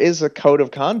there is a code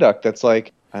of conduct that's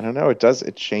like, I don't know,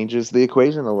 it changes the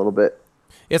equation a little bit.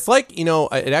 It's like,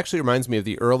 it actually reminds me of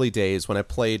the early days when I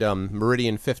played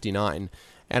Meridian 59.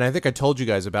 And I think I told you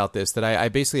guys about this, that I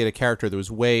basically had a character that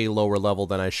was way lower level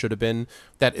than I should have been,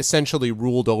 that essentially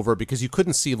ruled over, because you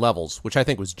couldn't see levels, which I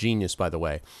think was genius, by the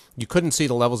way. You couldn't see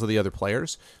the levels of the other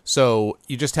players, so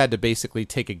you just had to basically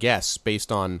take a guess based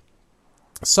on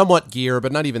somewhat gear,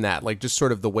 but not even that, like just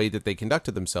sort of the way that they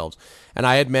conducted themselves. And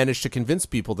I had managed to convince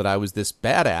people that I was this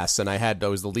badass, and I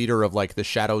was the leader of like the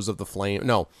Shadows of the Flame,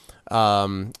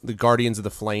 the Guardians of the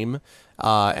Flame,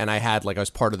 and I was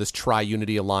part of this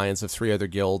Tri-Unity alliance of 3 other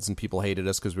guilds, and people hated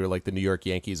us because we were like the New York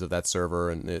Yankees of that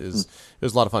server, and it was a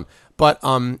lot of fun. But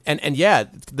and yeah,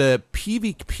 the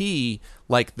PvP,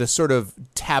 like the sort of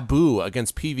taboo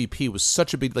against PvP was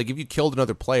such a big, like if you killed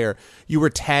another player, you were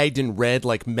tagged in red,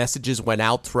 like messages went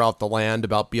out throughout the land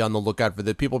about be on the lookout for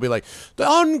the people be like, the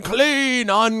unclean, you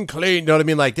know what I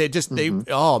mean? Like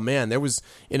oh man, there was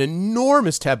an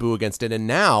enormous taboo against it, and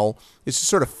now it's just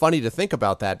sort of funny to think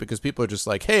about that because people are just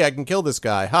like, hey, I can kill this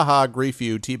guy, haha, grief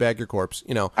you, teabag your corpse,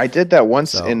 I did that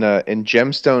once in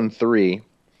Gemstone 3,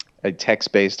 a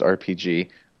text-based RPG.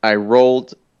 I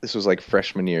rolled. This was like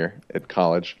freshman year at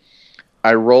college.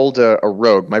 I rolled a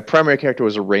rogue. My primary character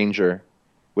was a ranger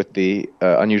with the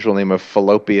unusual name of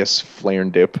Fallopius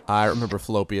Flarendip. I remember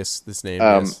Fallopius, this name.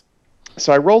 Yes.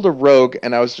 So I rolled a rogue,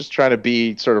 and I was just trying to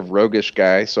be sort of roguish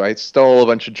guy. So I stole a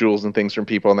bunch of jewels and things from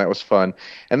people, and that was fun.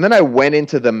 And then I went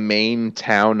into the main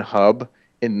town hub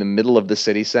in the middle of the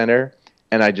city center,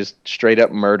 and I just straight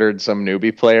up murdered some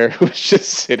newbie player who was just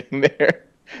sitting there.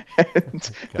 And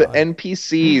the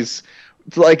NPCs...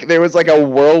 like there was like a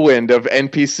whirlwind of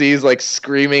NPCs like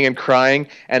screaming and crying,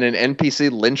 and an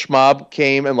NPC lynch mob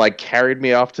came and like carried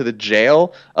me off to the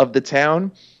jail of the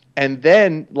town. And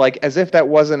then, like, as if that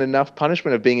wasn't enough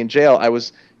punishment of being in jail, I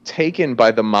was taken by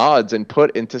the mods and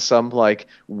put into some like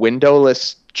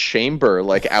windowless chamber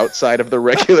like outside of the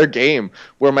regular game,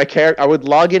 where I would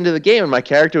log into the game and my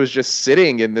character was just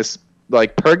sitting in this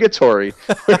like purgatory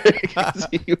because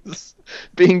he was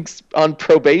being on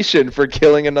probation for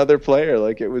killing another player.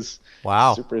 Like, it was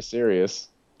super serious.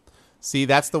 See,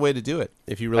 that's the way to do it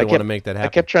if you really want to make that happen.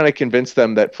 I kept trying to convince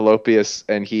them that Fallopius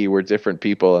and he were different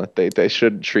people and they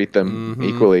should treat them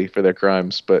equally for their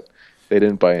crimes, but they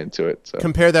didn't buy into it. So.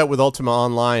 Compare that with Ultima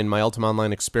Online, my Ultima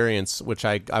Online experience, which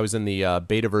I was in the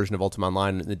beta version of Ultima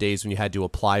Online in the days when you had to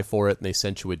apply for it and they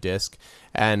sent you a disc.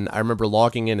 And I remember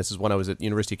logging in. This is when I was at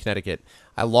University of Connecticut.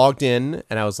 I logged in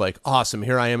and I was like, awesome,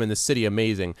 here I am in the city,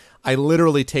 amazing. I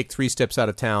literally take 3 steps out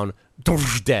of town,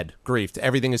 dead, griefed.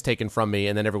 Everything is taken from me,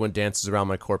 and then everyone dances around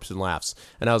my corpse and laughs.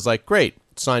 And I was like, great.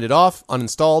 Signed it off,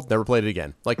 uninstalled, never played it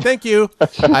again. Like, thank you.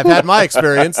 I've had my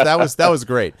experience. That was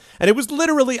great. And it was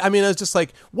literally, I mean, I was just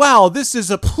like, wow, this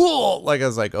is a pool. Like, I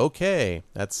was like, okay,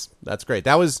 that's great.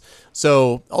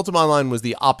 So Ultima Online was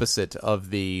the opposite of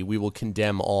the we will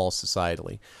condemn all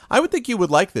societally. I would think you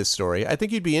would like this story. I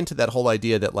think you'd be into that whole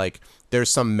idea that, like, there's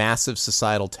some massive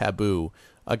societal taboo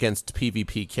against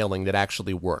PvP killing that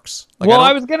actually works. Like, well,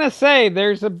 I was gonna say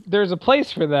there's a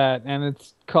place for that, and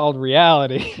it's called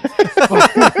reality.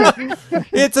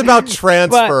 It's about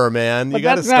transfer, man. You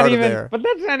got to start there. But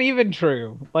that's not even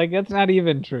true. Like, that's not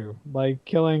even true. Like,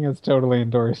 killing is totally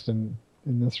endorsed in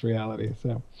this reality.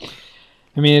 So,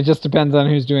 I mean, it just depends on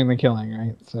who's doing the killing,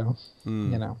 right? So,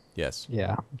 Yes.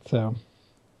 Yeah. So.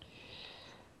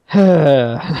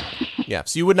 Yeah.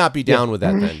 So you would not be down with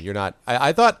that then. You're not.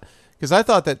 I thought. Because I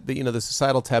thought that the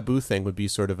societal taboo thing would be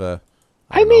sort of a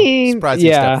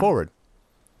surprising step forward.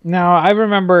 No, I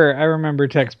remember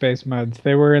text-based mods.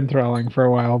 They were enthralling for a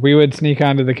while. We would sneak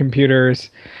onto the computers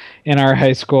in our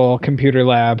high school computer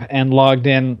lab and logged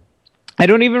in. I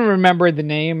don't even remember the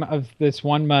name of this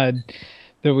one mod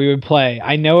that we would play.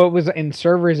 I know it was in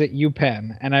servers at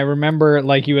UPenn, and I remember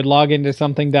like you would log into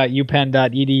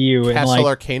something.upenn.edu. Castle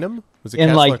Arcanum? Was it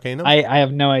Castle Arcanum? I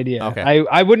have no idea. Okay.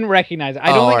 I wouldn't recognize it. I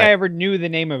don't think I ever knew the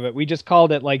name of it. We just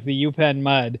called it like the UPenn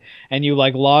Mud, and you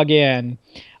like log in.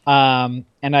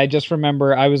 And I just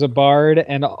remember I was a bard,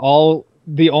 and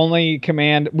the only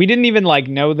command, we didn't even like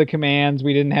know the commands.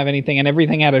 We didn't have anything, and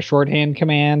everything had a shorthand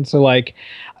command. So like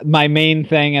my main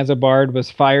thing as a bard was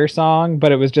Fire Song,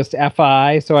 but it was just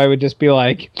FI. So I would just be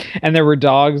like, and there were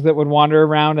dogs that would wander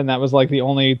around, and that was like the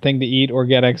only thing to eat or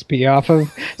get XP off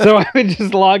of. So I would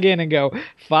just log in and go,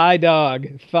 Fi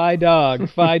dog, Fi dog,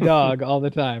 Fi dog all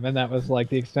the time. And that was like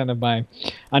the extent of my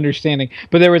understanding.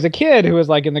 But there was a kid who was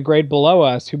like in the grade below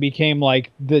us who became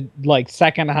like the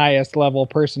second highest level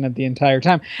person at the entire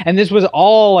time. And this was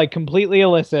all like completely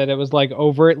illicit. It was like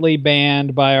overtly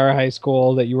banned by our high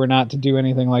school that you were not to do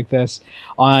anything like this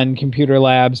on computer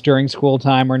labs during school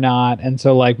time or not. And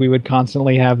so like we would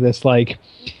constantly have this like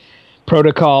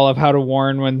protocol of how to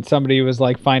warn when somebody was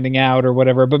like finding out or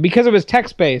whatever. But because it was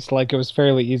text-based, like it was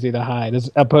fairly easy to hide, as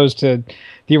opposed to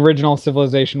the original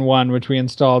Civilization 1, which we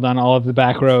installed on all of the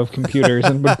back row of computers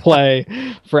and would play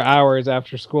for hours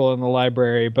after school in the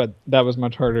library. But that was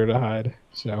much harder to hide.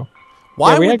 So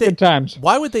we had good times.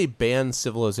 Why would they ban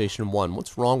Civilization 1?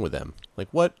 What's wrong with them? Like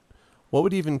what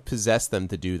would even possess them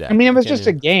to do that? I mean, it was just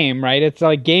a game, right? It's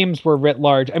like games were writ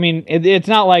large. I mean, it's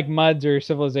not like MUDs or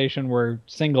Civilization were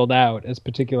singled out as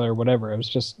particular or whatever. It was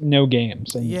just no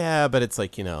games. And yeah, but it's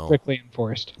like, strictly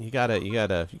enforced. You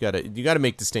gotta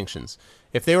make distinctions.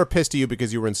 If they were pissed at you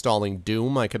because you were installing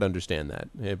Doom, I could understand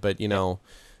that. But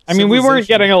I mean, we weren't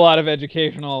getting a lot of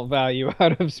educational value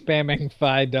out of spamming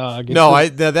Phi Dog. No,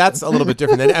 that's a little bit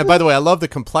different. And by the way, I love the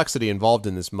complexity involved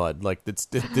in this MUD. Like,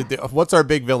 what's our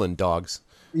big villain? Dogs.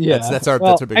 Yeah, that's our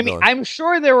big villain. I'm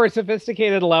sure there were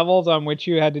sophisticated levels on which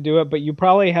you had to do it, but you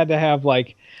probably had to have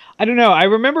like, I don't know. I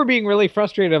remember being really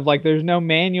frustrated of like, there's no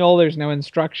manual, there's no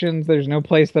instructions, there's no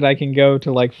place that I can go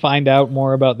to like find out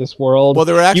more about this world. Well,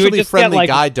 there were actually friendly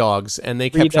guide dogs, and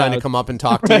they kept trying to come up and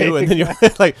talk to you, and then you're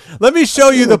like, "Let me show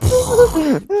you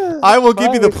the. I will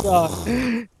give you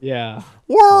the. Yeah.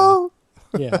 Whoa.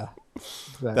 Yeah.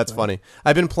 Exactly. That's funny.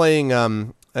 I've been playing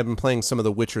some of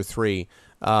The Witcher 3,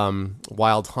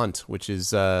 Wild Hunt, which has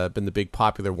been the big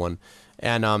popular one.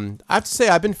 And I have to say,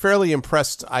 I've been fairly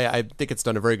impressed. I think it's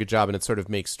done a very good job, and it sort of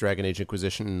makes Dragon Age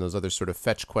Inquisition and those other sort of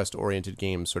fetch quest-oriented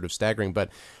games sort of staggering. But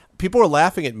people were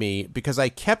laughing at me because I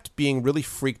kept being really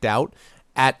freaked out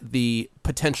at the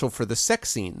potential for the sex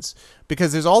scenes.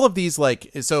 Because there's all of these, like...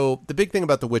 So the big thing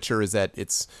about The Witcher is that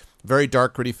it's very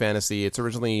dark, gritty fantasy. It's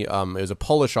originally... it was a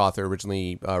Polish author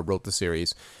originally wrote the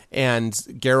series. And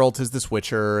Geralt is this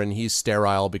Witcher, and he's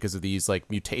sterile because of these like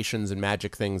mutations and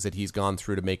magic things that he's gone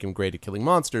through to make him great at killing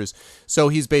monsters. So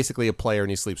he's basically a player, and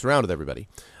he sleeps around with everybody.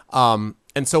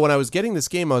 And so when I was getting this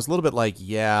game, I was a little bit like,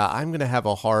 yeah, I'm going to have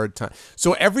a hard time.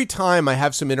 So every time I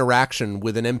have some interaction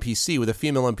with an NPC, with a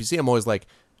female NPC, I'm always like,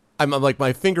 I'm like,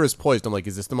 my finger is poised. I'm like,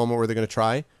 is this the moment where they're going to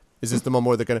try? Is this the moment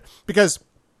where they're going to... Because...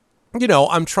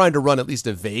 I'm trying to run at least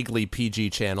a vaguely PG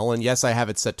channel, and yes, I have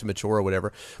it set to mature or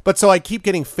whatever. But so I keep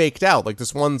getting faked out. Like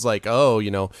this one's like,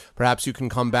 oh, perhaps you can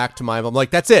come back to my... I'm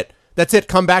like, that's it. That's it.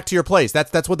 Come back to your place.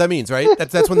 That's what that means, right?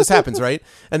 That's when this happens, right?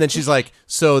 And then she's like,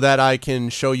 so that I can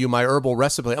show you my herbal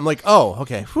recipe. I'm like, oh,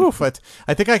 okay. Whew,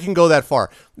 I think I can go that far.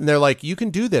 And they're like, you can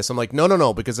do this. I'm like,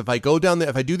 no, because if I go down there,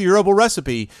 if I do the herbal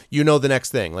recipe, the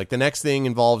next thing. Like the next thing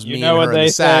involves me and her in the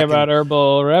sack. You know what they say about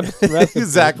herbal recipes.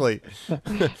 Exactly.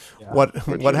 Yeah.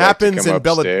 What happens in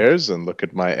upstairs and look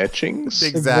at my etchings?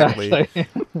 Exactly.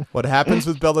 What happens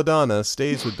with belladonna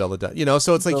stays with belladonna.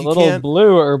 So it's like you little can't...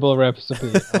 blue herbal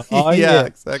recipe. Yeah,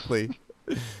 exactly.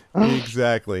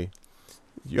 Exactly.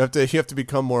 You have to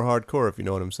become more hardcore if you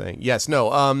know what I'm saying. Yes,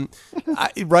 no.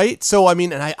 Right? So I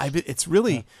mean, and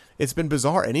it's been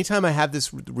bizarre. Anytime I have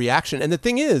this reaction, and the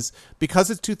thing is,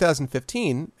 because it's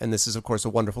 2015, and this is of course a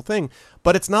wonderful thing,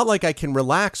 but it's not like I can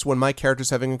relax when my character's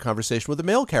having a conversation with a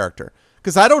male character.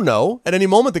 Because I don't know. At any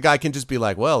moment, the guy can just be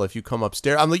like, well, if you come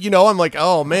upstairs, I'm like,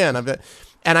 oh man,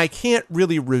 and I can't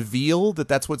really reveal that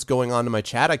that's what's going on in my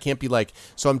chat. I can't be like,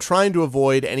 so I'm trying to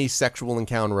avoid any sexual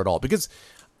encounter at all. Because,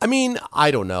 I mean,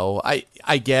 I don't know.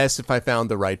 I guess if I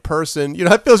found the right person,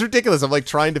 it feels ridiculous. I'm like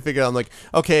trying to figure out, I'm like,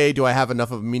 okay, do I have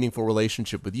enough of a meaningful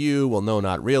relationship with you? Well, no,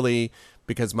 not really.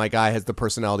 Because my guy has the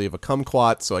personality of a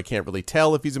kumquat, so I can't really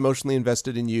tell if he's emotionally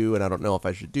invested in you. And I don't know if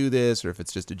I should do this or if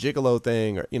it's just a gigolo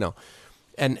thing or,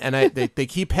 And they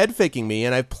keep head faking me,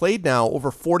 and I've played now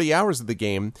over 40 hours of the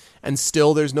game, and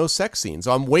still there's no sex scene.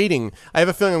 So I'm waiting. I have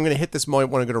a feeling I'm going to hit this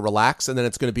moment when I'm going to relax, and then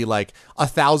it's going to be like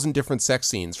 1,000 different sex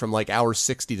scenes from like hours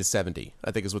 60 to 70.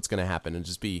 I think is what's going to happen, and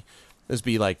just be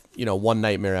like one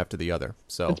nightmare after the other.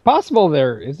 So it's possible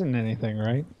there isn't anything,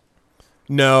 right?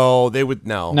 No, they would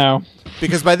no.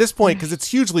 Because by this point, because it's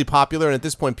hugely popular, and at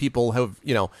this point, people have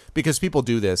because people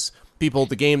do this.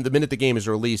 The minute the game is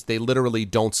released, they literally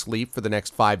don't sleep for the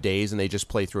next 5 days, and they just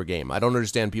play through a game. I don't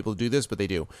understand people who do this, but they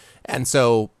do. And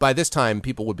so by this time,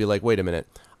 people would be like, wait a minute,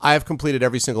 I have completed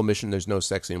every single mission. There's no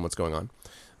sex scene. What's going on?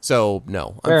 So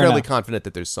no, I'm fairly confident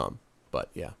that there's some, but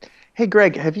yeah. Hey,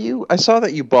 Greg, I saw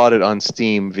that you bought it on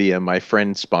Steam via my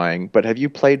friend Spying, but have you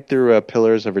played through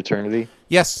Pillars of Eternity?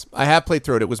 Yes, I have played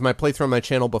through it. It was my playthrough on my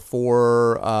channel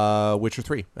before Witcher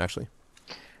 3, actually.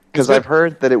 Because I've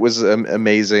heard that it was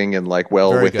amazing and like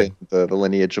Very within the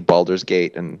lineage of Baldur's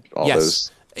Gate and all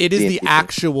those. It is the D&D.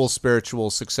 actual spiritual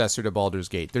successor to Baldur's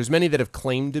Gate. There's many that have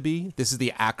claimed to be. This is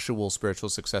the actual spiritual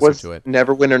successor Was to it.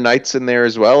 Neverwinter Nights in there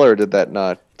as well, or did that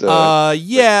not?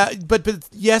 Yeah, but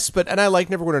and I like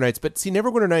Neverwinter Nights, but see,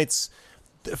 Neverwinter Nights,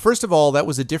 first of all, that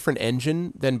was a different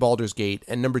engine than Baldur's Gate,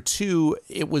 and number two,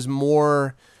 it was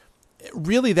more.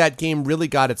 Really, that game really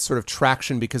got its sort of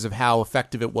traction because of how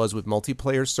effective it was with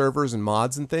multiplayer servers and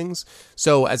mods and things.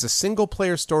 So as a single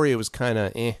player story, it was kind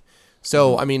of eh.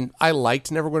 So, I mean, I liked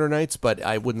Neverwinter Nights, but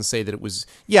I wouldn't say that it was...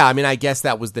 Yeah, I mean, I guess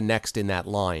that was the next in that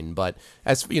line. But,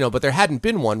 but there hadn't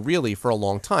been one, really, for a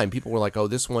long time. People were like, oh,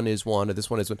 this one is one, or this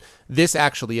one is one. This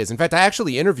actually is. In fact, I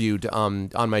actually interviewed, on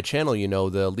my channel,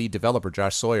 the lead developer,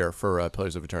 Josh Sawyer, for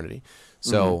Pillars of Eternity.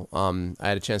 So, I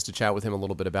had a chance to chat with him a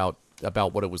little bit about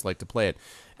what it was like to play it,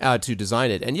 to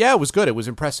design it. And, yeah, it was good. It was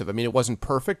impressive. I mean, it wasn't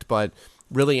perfect, but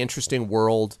really interesting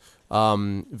world,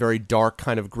 very dark,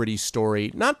 kind of gritty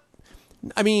story.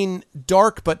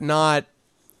 Dark, but not,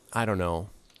 I don't know,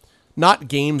 not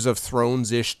Games of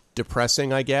Thrones-ish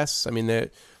depressing, I guess. I mean,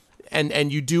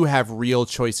 and you do have real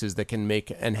choices that can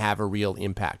make and have a real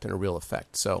impact and a real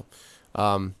effect. So,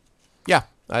 yeah,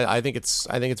 I think it's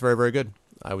very, very good.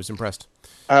 I was impressed.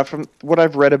 From what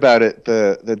I've read about it,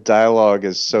 the dialogue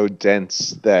is so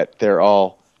dense that they're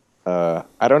all,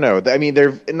 I don't know. I mean,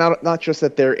 they're not just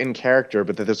that they're in character,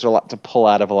 but that there's a lot to pull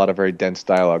out of a lot of very dense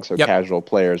dialogue. So casual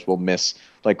players will miss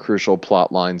like crucial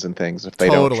plot lines and things if they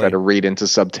don't try to read into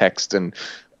subtext and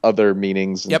other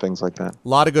meanings and things like that. A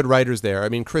lot of good writers there. I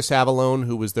mean, Chris Avallone,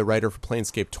 who was the writer for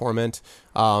Planescape Torment,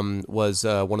 was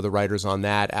one of the writers on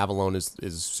that. Avallone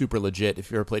is super legit. If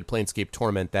you ever played Planescape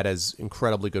Torment, that is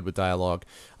incredibly good with dialogue.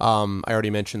 I already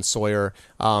mentioned Sawyer.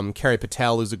 Carrie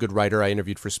Patel is a good writer I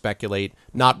interviewed for Speculate,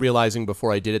 not realizing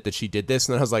before I did it that she did this.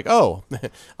 And then I was like, oh,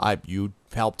 you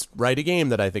helped write a game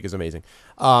that I think is amazing.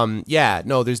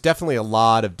 There's definitely a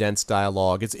lot of dense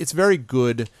dialogue. It's very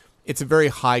good. It's a very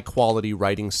high-quality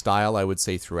writing style, I would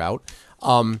say, throughout.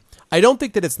 I don't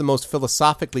think that it's the most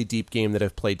philosophically deep game that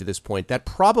I've played to this point. That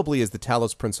probably is the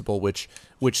Talos Principle, which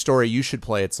story you should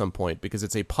play at some point, because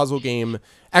it's a puzzle game.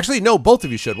 Actually, no, both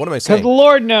of you should. What am I saying? Because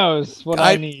Lord knows what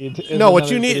I need. No, what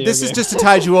you need... This is just to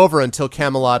tide you over until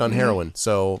Camelot on heroin.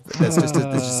 So that's just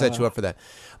to set you up for that.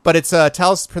 But it's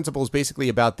Talos Principle is basically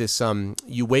about this...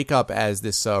 you wake up as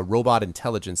this robot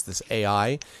intelligence, this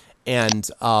AI... And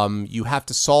you have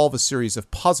to solve a series of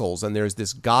puzzles, and there's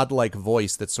this godlike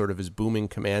voice that sort of is booming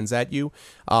commands at you,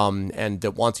 and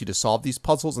that wants you to solve these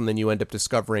puzzles, and then you end up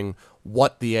discovering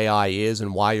what the AI is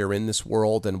and why you're in this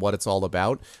world and what it's all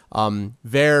about.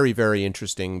 Very, very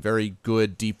interesting, very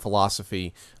good, deep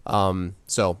philosophy.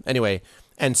 So anyway...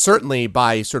 And certainly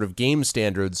by sort of game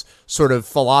standards, sort of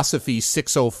philosophy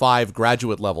 605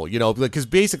 graduate level, because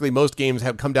basically most games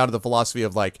have come down to the philosophy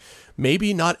of like,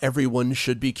 maybe not everyone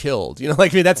should be killed.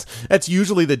 That's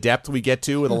usually the depth we get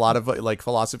to with a lot of like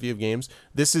philosophy of games.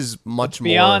 This is much more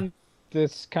beyond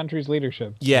this country's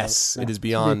leadership. Yes, it is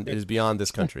beyond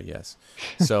this country. Yes.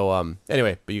 So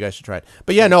anyway, but you guys should try it.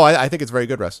 But yeah, no, I think it's very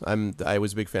good, Russ. I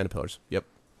was a big fan of Pillars. Yep.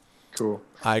 Cool.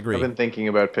 I agree. I've been thinking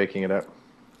about picking it up.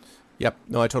 Yep.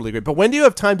 No, I totally agree. But when do you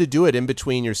have time to do it in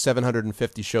between your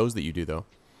 750 shows that you do, though?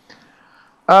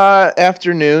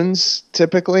 Afternoons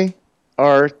typically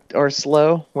are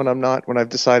slow when I've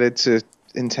decided to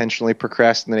intentionally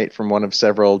procrastinate from one of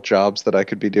several jobs that I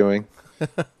could be doing.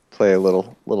 Play a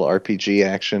little RPG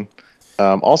action.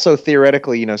 Also,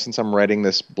 theoretically, since I'm writing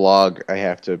this blog, I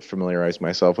have to familiarize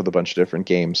myself with a bunch of different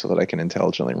games so that I can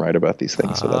intelligently write about these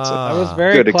things. So that's that was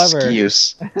very good clever.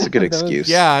 excuse. It's a good excuse.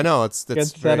 Yeah, I know. That's good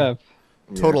setup.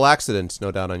 Total accident, no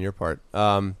doubt on your part.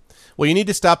 Well, you need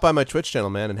to stop by my Twitch channel,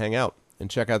 man, and hang out and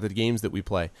check out the games that we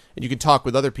play. And you can talk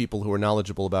with other people who are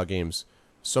knowledgeable about games.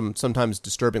 Sometimes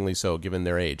disturbingly so, given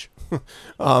their age,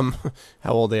 how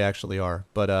old they actually are.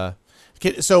 But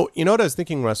so what I was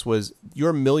thinking, Russ, was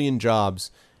your million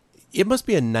jobs. It must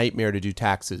be a nightmare to do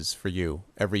taxes for you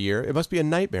every year. It must be a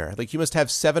nightmare. Like you must have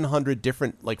 700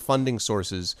 different like funding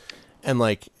sources, and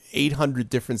like 800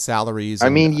 different salaries. I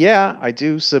mean, yeah, I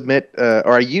do submit,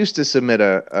 or I used to submit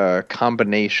a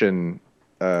combination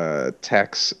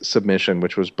tax submission,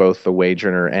 which was both the wage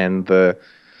earner and the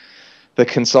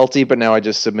consultee. But now I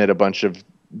just submit a bunch of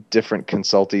different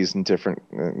consultees and different,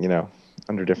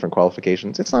 under different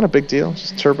qualifications. It's not a big deal.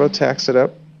 Just TurboTax it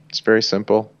up. It's very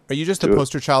simple. Are you just a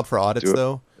poster child for audits,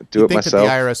 though? Do it myself. Think that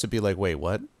the IRS would be like, wait,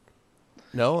 what?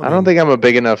 No, I don't think I'm a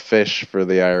big enough fish for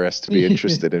the IRS to be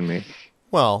interested in me.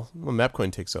 Well, when Mapcoin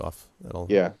takes off,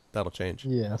 that'll change.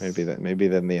 Yes. Maybe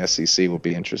then the SEC will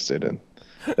be interested in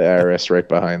the IRS right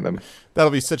behind them.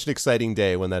 That'll be such an exciting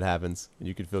day when that happens, and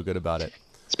you can feel good about it.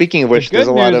 Speaking of The which, good there's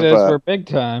a lot news of is we're big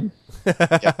time.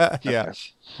 Yeah.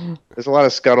 there's a lot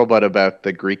of scuttlebutt about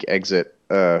the Greek exit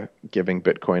giving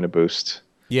Bitcoin a boost.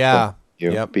 Yeah.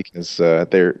 You, Yep. because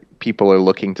people are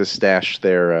looking to stash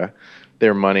their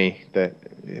money that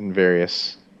in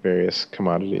various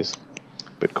commodities,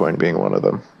 Bitcoin being one of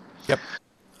them. Yep.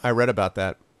 I read about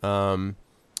that.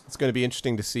 It's going to be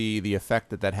interesting to see the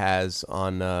effect that has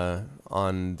on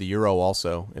the euro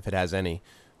also, if it has any.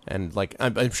 And like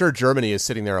I'm sure Germany is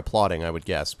sitting there applauding, I would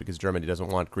guess, because Germany doesn't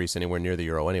want Greece anywhere near the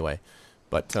euro anyway.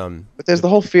 But there's the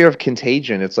whole fear of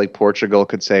contagion. It's like Portugal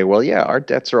could say, well, yeah, our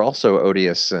debts are also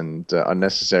odious and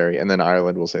unnecessary. And then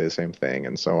Ireland will say the same thing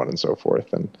and so on and so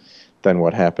forth. And then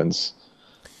what happens?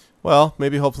 Well,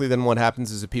 maybe hopefully then what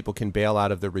happens is that people can bail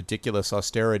out of the ridiculous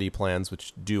austerity plans,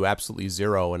 which do absolutely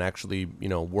zero and actually,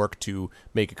 work to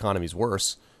make economies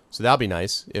worse. So that'll be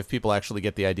nice if people actually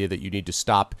get the idea that you need to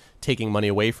stop taking money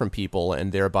away from people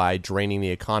and thereby draining the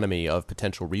economy of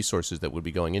potential resources that would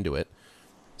be going into it.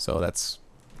 So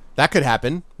that could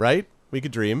happen, right? We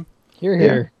could dream. You're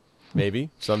here. Maybe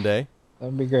someday. That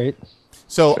would be great.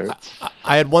 So Sure.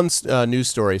 I had one news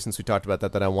story since we talked about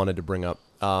that I wanted to bring up,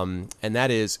 and that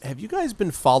is, have you guys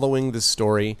been following this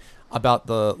story about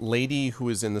the lady who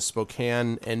is in the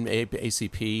Spokane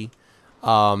NAACP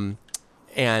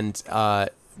and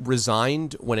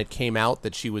resigned when it came out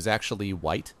that she was actually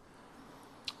white?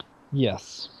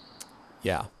 Yes.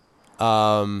 Yeah.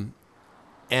 And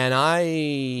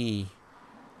I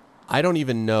don't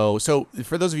even know. So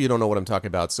for those of you who don't know what I'm talking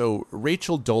about, so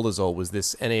Rachel Dolezal was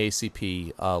this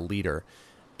NAACP leader,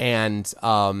 and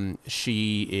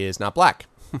she is not black.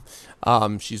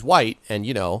 She's white, and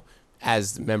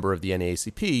as a member of the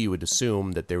NAACP, you would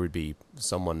assume that there would be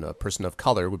a person of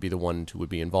color would be the one who would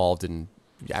be involved in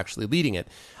actually leading it.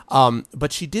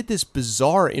 But she did this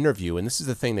bizarre interview, and this is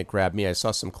the thing that grabbed me. I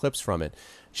saw some clips from it.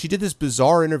 She did this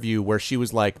bizarre interview where she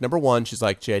was like, number one, she's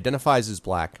like, she identifies as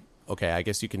black. Okay, I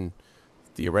guess you can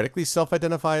theoretically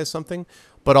self-identify as something,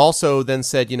 but also then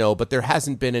said, but there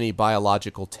hasn't been any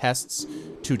biological tests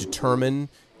to determine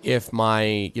if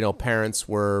my, parents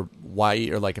were white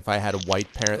or like if I had a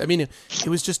white parent. I mean, it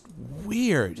was just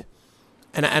weird.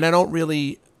 And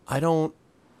I don't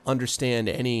understand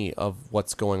any of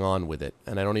what's going on with it.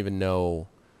 And I don't even know.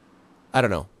 I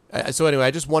don't know. So anyway,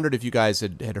 I just wondered if you guys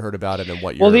had heard about it and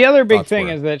what your Well, the other big thoughts thing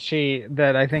were. is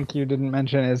that I think you didn't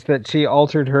mention is that she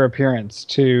altered her appearance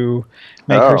to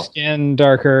make her skin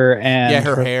darker and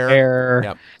her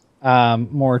hair.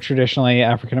 Yep. More traditionally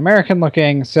African American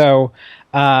looking. So,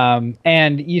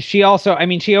 she also,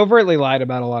 she overtly lied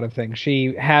about a lot of things.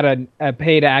 She had a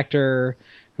paid actor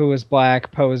who was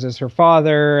black pose as her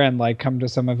father and like come to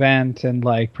some event and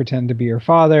like pretend to be her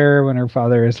father when her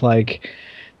father is like.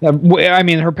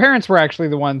 Her parents were actually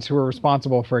the ones who were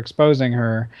responsible for exposing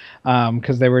her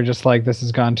because they were just like, this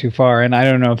has gone too far. And I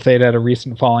don't know if they'd had a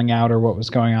recent falling out or what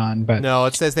was going on. But no,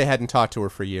 it says they hadn't talked to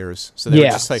her for years. So they were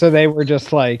just like, so they were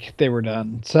just like, they were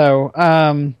done. So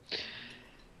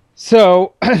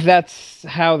that's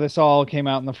how this all came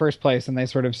out in the first place. And they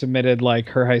sort of submitted like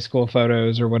her high school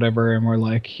photos or whatever. And were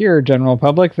like, here, general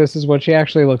public, this is what she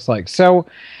actually looks like. So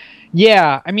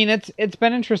yeah, it's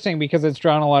been interesting because it's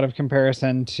drawn a lot of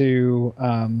comparison to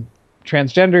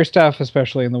transgender stuff,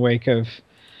 especially in the wake of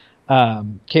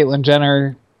Caitlyn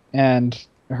Jenner and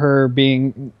her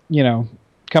being,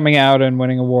 coming out and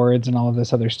winning awards and all of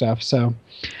this other stuff. So,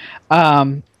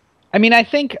 I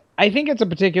think it's a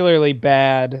particularly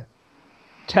bad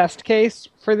test case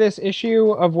for this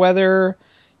issue of whether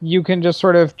you can just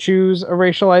sort of choose a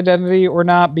racial identity or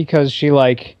not, because she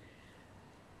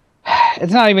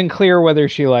it's not even clear whether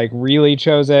she really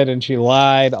chose it, and she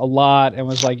lied a lot and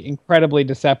was incredibly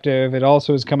deceptive. It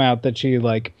also has come out that she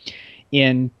went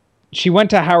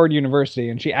to Howard University,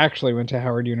 and she actually went to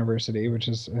Howard University, which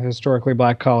is a historically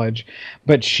black college,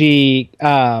 but she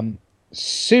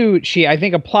sued. She, I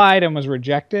think, applied and was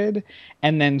rejected,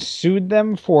 and then sued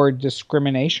them for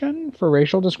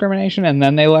racial discrimination, and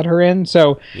then they let her in.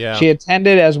 So she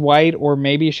attended as white, or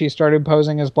maybe she started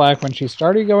posing as black when she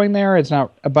started going there. It's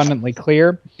not abundantly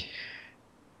clear.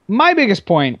 My biggest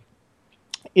point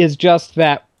is just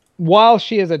that while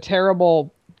she is a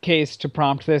terrible case to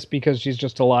prompt this because she's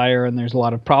just a liar and there's a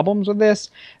lot of problems with this,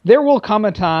 there will come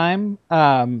a time,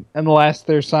 unless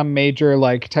there's some major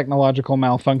technological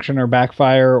malfunction or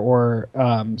backfire or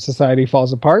society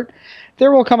falls apart,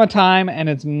 there will come a time, and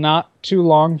it's not too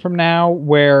long from now,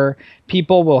 where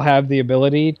people will have the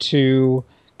ability to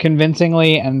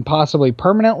convincingly and possibly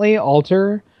permanently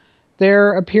alter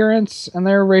their appearance and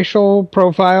their racial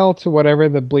profile to whatever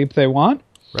the bleep they want.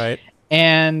 right.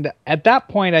 And at that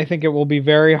point, I think it will be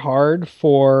very hard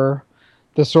for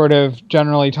the sort of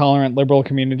generally tolerant liberal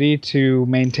community to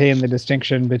maintain the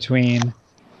distinction between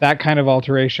that kind of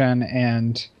alteration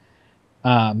and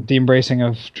the embracing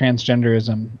of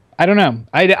transgenderism. I don't know.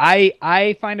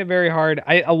 I find it very hard.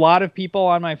 A lot of people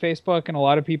on my Facebook and a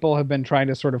lot of people have been trying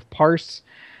to sort of parse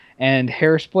and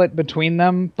hair split between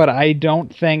them, but I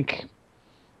don't think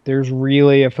there's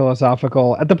really a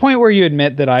philosophical... At the point where you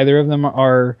admit that either of them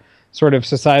are sort of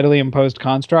societally imposed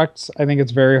constructs, I think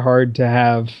it's very hard to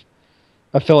have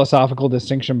a philosophical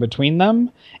distinction between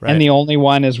them. Right. And the only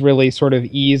one is really sort of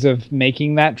ease of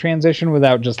making that transition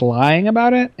without just lying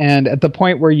about it. And at the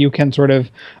point where you can sort of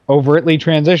overtly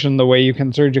transition the way you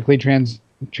can surgically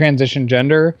transition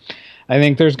gender, I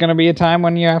think there's going to be a time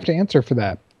when you have to answer for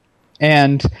that.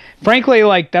 And frankly,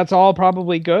 like, that's all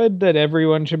probably good, that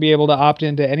everyone should be able to opt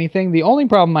into anything. The only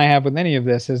problem I have with any of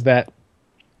this is that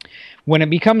when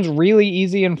it becomes really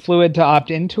easy and fluid to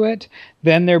opt into it,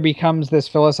 then there becomes this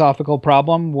philosophical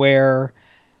problem where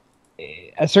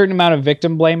a certain amount of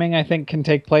victim blaming, I think, can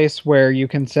take place, where you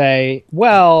can say,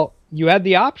 well, you had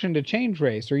the option to change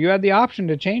race, or you had the option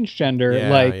to change gender.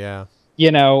 You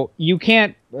know, you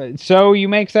can't, so you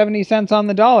make 70 cents on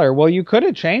the dollar. Well, you could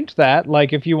have changed that.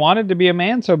 Like, if you wanted to be a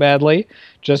man so badly,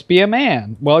 just be a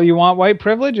man. Well, you want white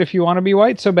privilege? If you want to be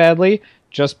white so badly,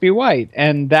 just be white.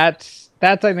 And that's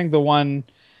I think the one,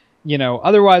 you know,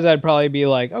 otherwise I'd probably be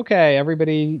like, okay,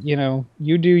 everybody, you know,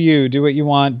 you do what you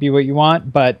want, be what you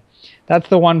want. But that's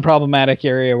the one problematic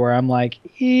area where I'm like,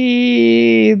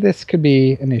 this could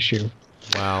be an issue.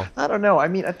 Wow. I don't know. I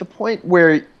mean, at the point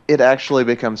where it actually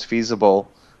becomes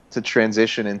feasible to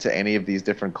transition into any of these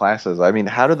different classes, I mean,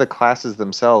 how do the classes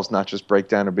themselves not just break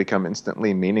down and become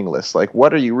instantly meaningless? Like,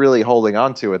 what are you really holding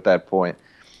on to at that point?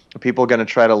 Are people going to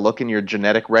try to look in your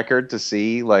genetic record to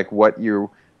see, like, what you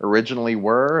originally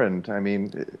were? And, I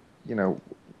mean, you know,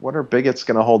 what are bigots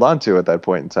going to hold on to at that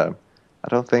point in time? I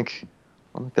don't think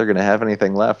they're going to have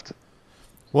anything left.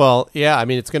 Well, yeah, I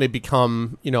mean, it's going to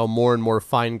become, you know, more and more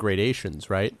fine gradations,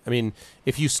 right? I mean,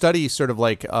 if you study sort of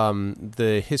like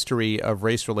the history of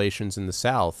race relations in the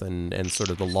South and sort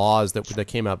of the laws that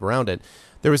came up around it,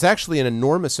 there was actually an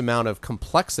enormous amount of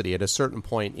complexity at a certain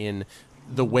point in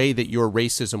the way that your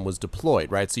racism was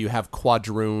deployed, right? So you have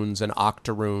quadroons and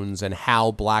octoroons, and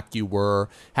how black you were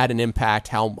had an impact,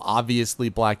 how obviously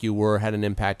black you were had an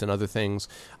impact on other things.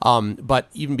 But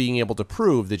even being able to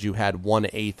prove that you had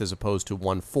 1/8 as opposed to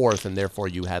 1/4, and therefore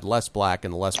you had less black,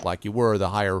 and the less black you were,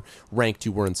 the higher ranked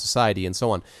you were in society, and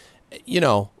so on. You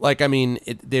know, like, I mean,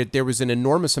 there was an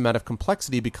enormous amount of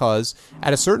complexity because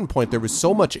at a certain point there was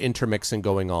so much intermixing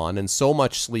going on, and so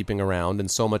much sleeping around,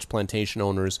 and so much plantation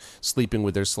owners sleeping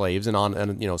with their slaves,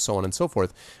 and you know, so on and so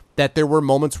forth, that there were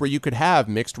moments where you could have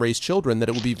mixed race children that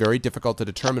it would be very difficult to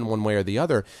determine one way or the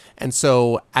other. And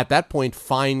so at that point,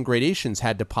 fine gradations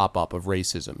had to pop up of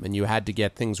racism, and you had to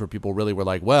get things where people really were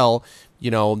like, well,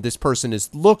 you know, this person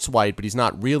looks white, but he's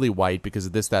not really white because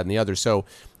of this, that, and the other. So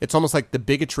it's almost like the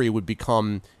bigotry would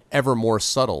become ever more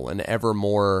subtle and ever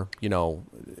more, you know,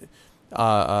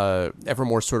 ever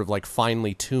more sort of like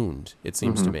finely tuned, it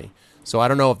seems to me. So I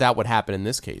don't know if that would happen in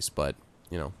this case, but,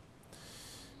 you know.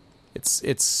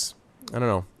 It's I don't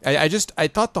know. I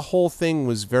thought the whole thing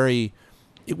was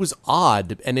it was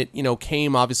odd, and it, you know,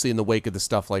 came obviously in the wake of the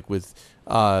stuff like with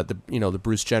the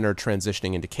Bruce Jenner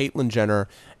transitioning into Caitlyn Jenner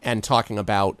and talking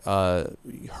about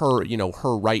her, you know,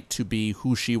 her right to be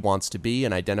who she wants to be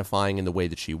and identifying in the way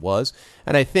that she was.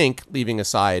 And I think, leaving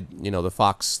aside, you know,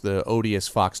 the odious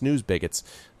Fox News bigots,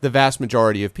 the vast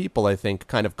majority of people, I think,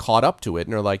 kind of caught up to it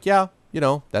and are like, yeah, you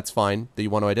know, that's fine that you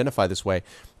want to identify this way.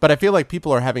 But I feel like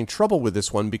people are having trouble with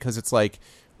this one because it's like,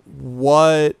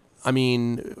 what? I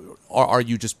mean, are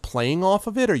you just playing off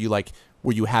of it? Are you like,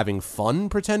 were you having fun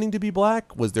pretending to be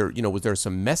black? Was there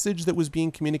some message that was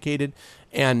being communicated?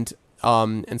 And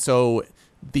so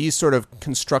these sort of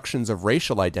constructions of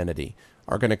racial identity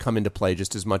are going to come into play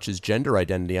just as much as gender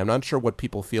identity. I'm not sure what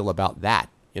people feel about that,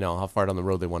 you know, how far down the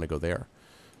road they want to go there.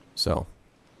 So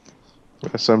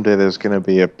someday there's going to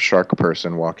be a shark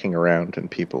person walking around, and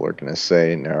people are going to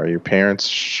say, now, are your parents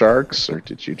sharks, or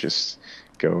did you just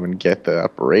go and get the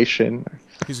operation?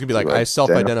 He's going to be like, I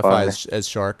self-identify as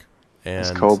shark. And it's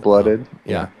cold-blooded.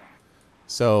 Yeah.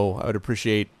 So I would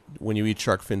appreciate when you eat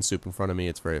shark fin soup in front of me.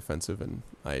 It's very offensive, and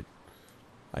I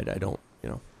don't, you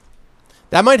know.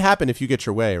 That might happen if you get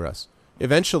your way, Russ.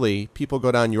 Eventually, people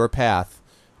go down your path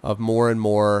of more and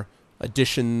more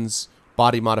additions,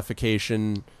 body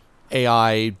modification,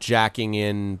 AI jacking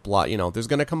in, blah, you know, there's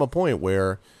going to come a point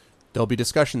where there'll be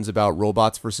discussions about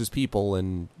robots versus people,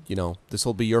 and, you know, this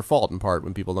will be your fault in part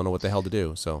when people don't know what the hell to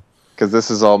do. So, because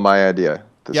this is all my idea,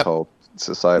 this whole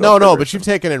societal. No, but you've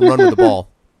taken it and run with the ball.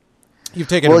 You've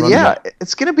taken Well, yeah,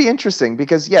 it's going to be interesting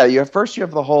because, yeah, you have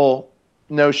the whole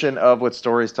notion of what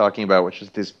Story's talking about, which is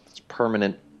these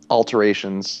permanent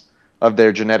alterations of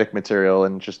their genetic material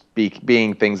and just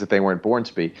being things that they weren't born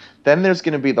to be. Then there's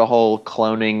going to be the whole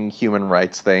cloning human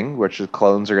rights thing, which is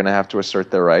clones are going to have to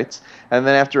assert their rights. And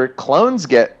then after clones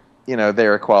get,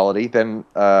 their equality, then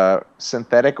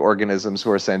synthetic organisms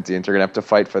who are sentient are going to have to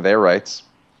fight for their rights.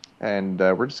 And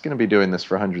we're just going to be doing this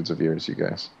for hundreds of years, you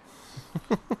guys.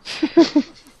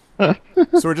 So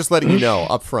we're just letting you know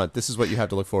up front, this is what you have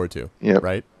to look forward to. Yep.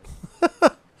 Right?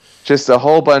 Just a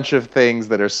whole bunch of things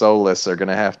that are soulless are going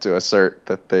to have to assert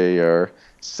that they are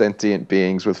sentient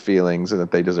beings with feelings and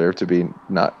that they deserve to be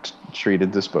not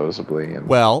treated disposably.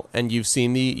 And you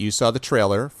saw the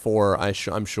trailer for,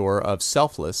 I'm sure, of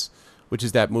Selfless, which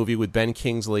is that movie with Ben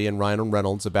Kingsley and Ryan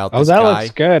Reynolds about this guy. Oh, that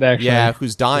looks good, actually. Yeah,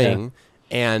 who's dying. Yeah.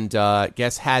 And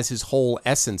has his whole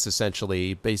essence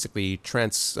essentially basically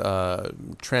transposed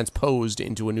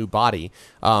into a new body,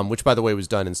 which, by the way, was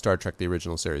done in Star Trek, the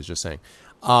original series, just saying.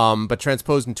 But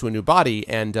transposed into a new body,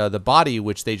 and the body,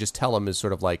 which they just tell him is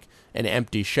sort of like an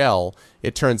empty shell,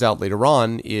 it turns out later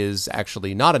on is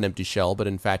actually not an empty shell, but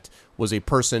in fact was a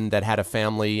person that had a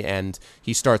family, and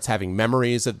he starts having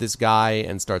memories of this guy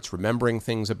and starts remembering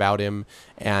things about him,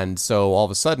 and so all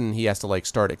of a sudden he has to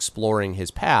start exploring his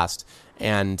past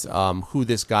and who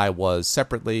this guy was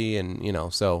separately,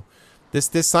 and so this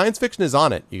science fiction is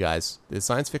on it, you guys. This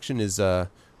science fiction is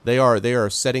they are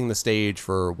setting the stage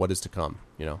for what is to come,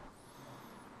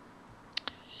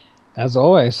 As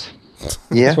always.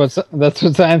 Yeah. That's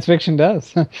what science fiction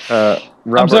does.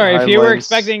 I'm sorry, if you were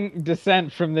expecting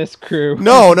dissent from this crew.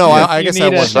 No, I guess I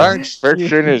wasn't. Science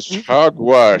fiction is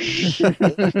hogwash.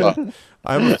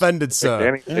 I'm offended,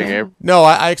 sir. No,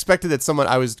 I expected that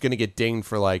I was going to get dinged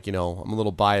for I'm a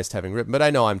little biased having written, but I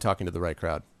know I'm talking to the right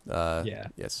crowd. Yeah.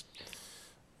 Yes.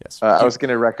 I was going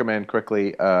to recommend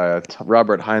quickly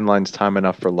Robert Heinlein's Time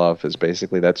Enough for Love is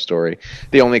basically that story.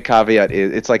 The only caveat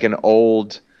is it's like an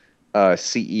old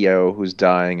CEO who's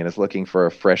dying and is looking for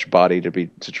a fresh body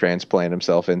to transplant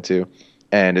himself into,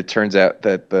 and it turns out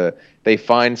that they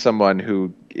find someone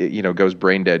who goes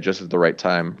brain dead just at the right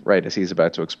time, right as he's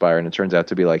about to expire, and it turns out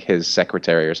to be like his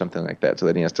secretary or something like that, so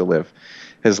that he has to live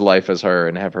his life as her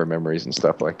and have her memories and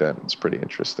stuff like that. It's pretty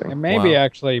interesting. It may be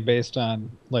actually based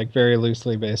on very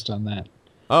loosely based on that.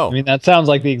 Oh, I mean, that sounds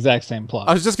like the exact same plot.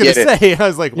 I was just going to say, I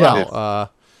was like, wow.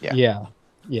 Yeah.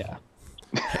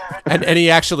 and he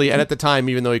actually, and at the time,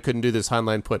 even though he couldn't do this,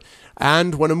 Heinlein put,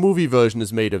 and when a movie version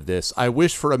is made of this, I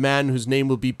wish for a man whose name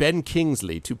will be Ben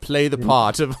Kingsley to play the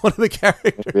part of one of the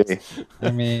characters.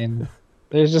 I mean,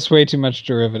 there's just way too much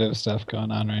derivative stuff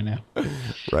going on right now.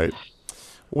 Right.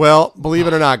 Well, believe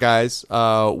it or not, guys,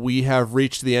 we have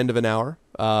reached the end of an hour.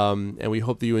 And we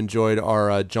hope that you enjoyed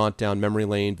our jaunt down memory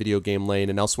lane, video game lane,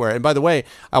 and elsewhere. And by the way,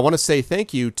 I want to say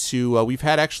thank you to, we've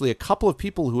had actually a couple of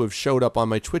people who have showed up on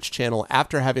my Twitch channel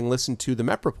after having listened to the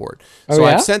MEP Report. So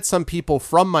I've sent some people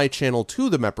from my channel to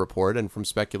the MEP Report and from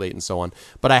Speculate and so on,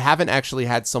 but I haven't actually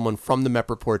had someone from the MEP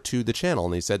Report to the channel,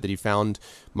 and he said that he found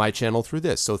my channel through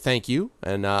this. So thank you.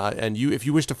 And you, if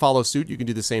you wish to follow suit, you can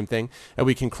do the same thing, and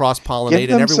we can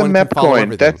cross-pollinate, and everyone can follow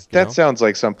everything. That sounds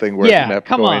like something worth MEP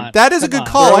come coin. on. That is a good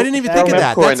call. I didn't even think of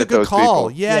that. That's a good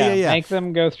call. Yeah. Make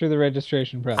them go through the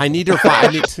registration process. I need to.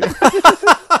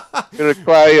 I'm going to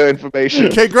acquire your information.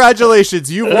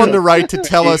 Congratulations. You won the right to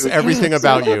tell us everything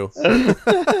about you.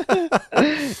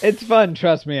 It's fun.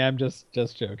 Trust me. I'm just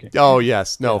joking. Oh,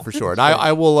 yes. No, for sure. And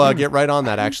I will get right on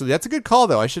that, actually. That's a good call,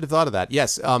 though. I should have thought of that.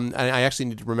 Yes. I actually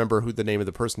need to remember who the name of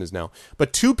the person is now.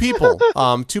 But two people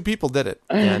did it.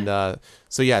 And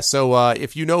so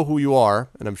if you know who you are,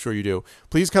 and I'm sure you do,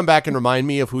 please come back and remind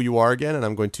me of who you are again, and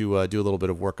I'm going to do a little bit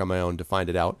of work on my own to find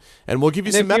it out. And we'll give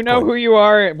you some if you know who you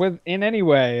are in any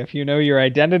way, if you know your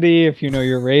identity, if you know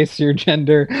your race, your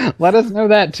gender, let us know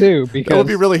that too, because that would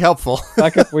be really helpful.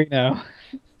 Fuck if we know.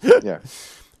 Yeah.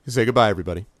 Say goodbye,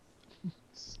 everybody.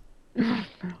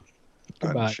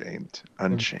 Goodbye.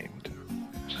 Unchained.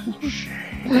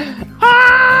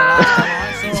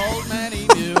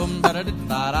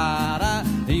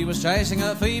 He was chasing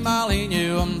a female he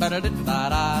knew,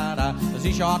 as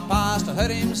he shot past, I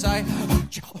heard him say,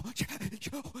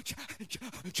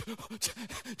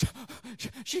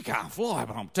 she can't fly,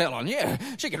 but I'm telling you,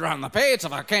 she could run the pace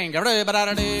of a kangaroo.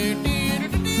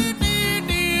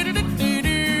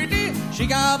 She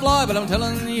can't fly, but I'm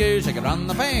telling you, she could run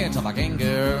the pace of a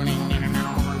kangaroo.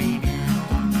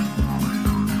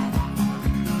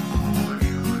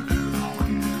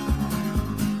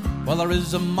 Well, there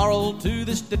is a moral to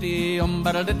this ditty,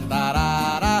 da da da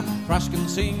da. Thrush can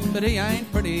sing, but he ain't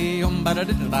pretty, da da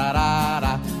da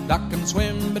da. Duck can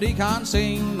swim, but he can't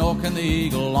sing, nor can the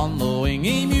eagle on the wing.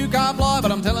 Emu can't fly,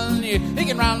 but I'm telling you, he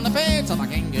can run the fence on a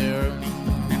kangaroo.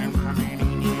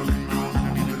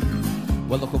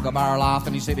 Well, the kookaburra laughed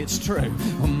and he said it's true,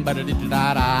 da da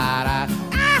da da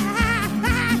da.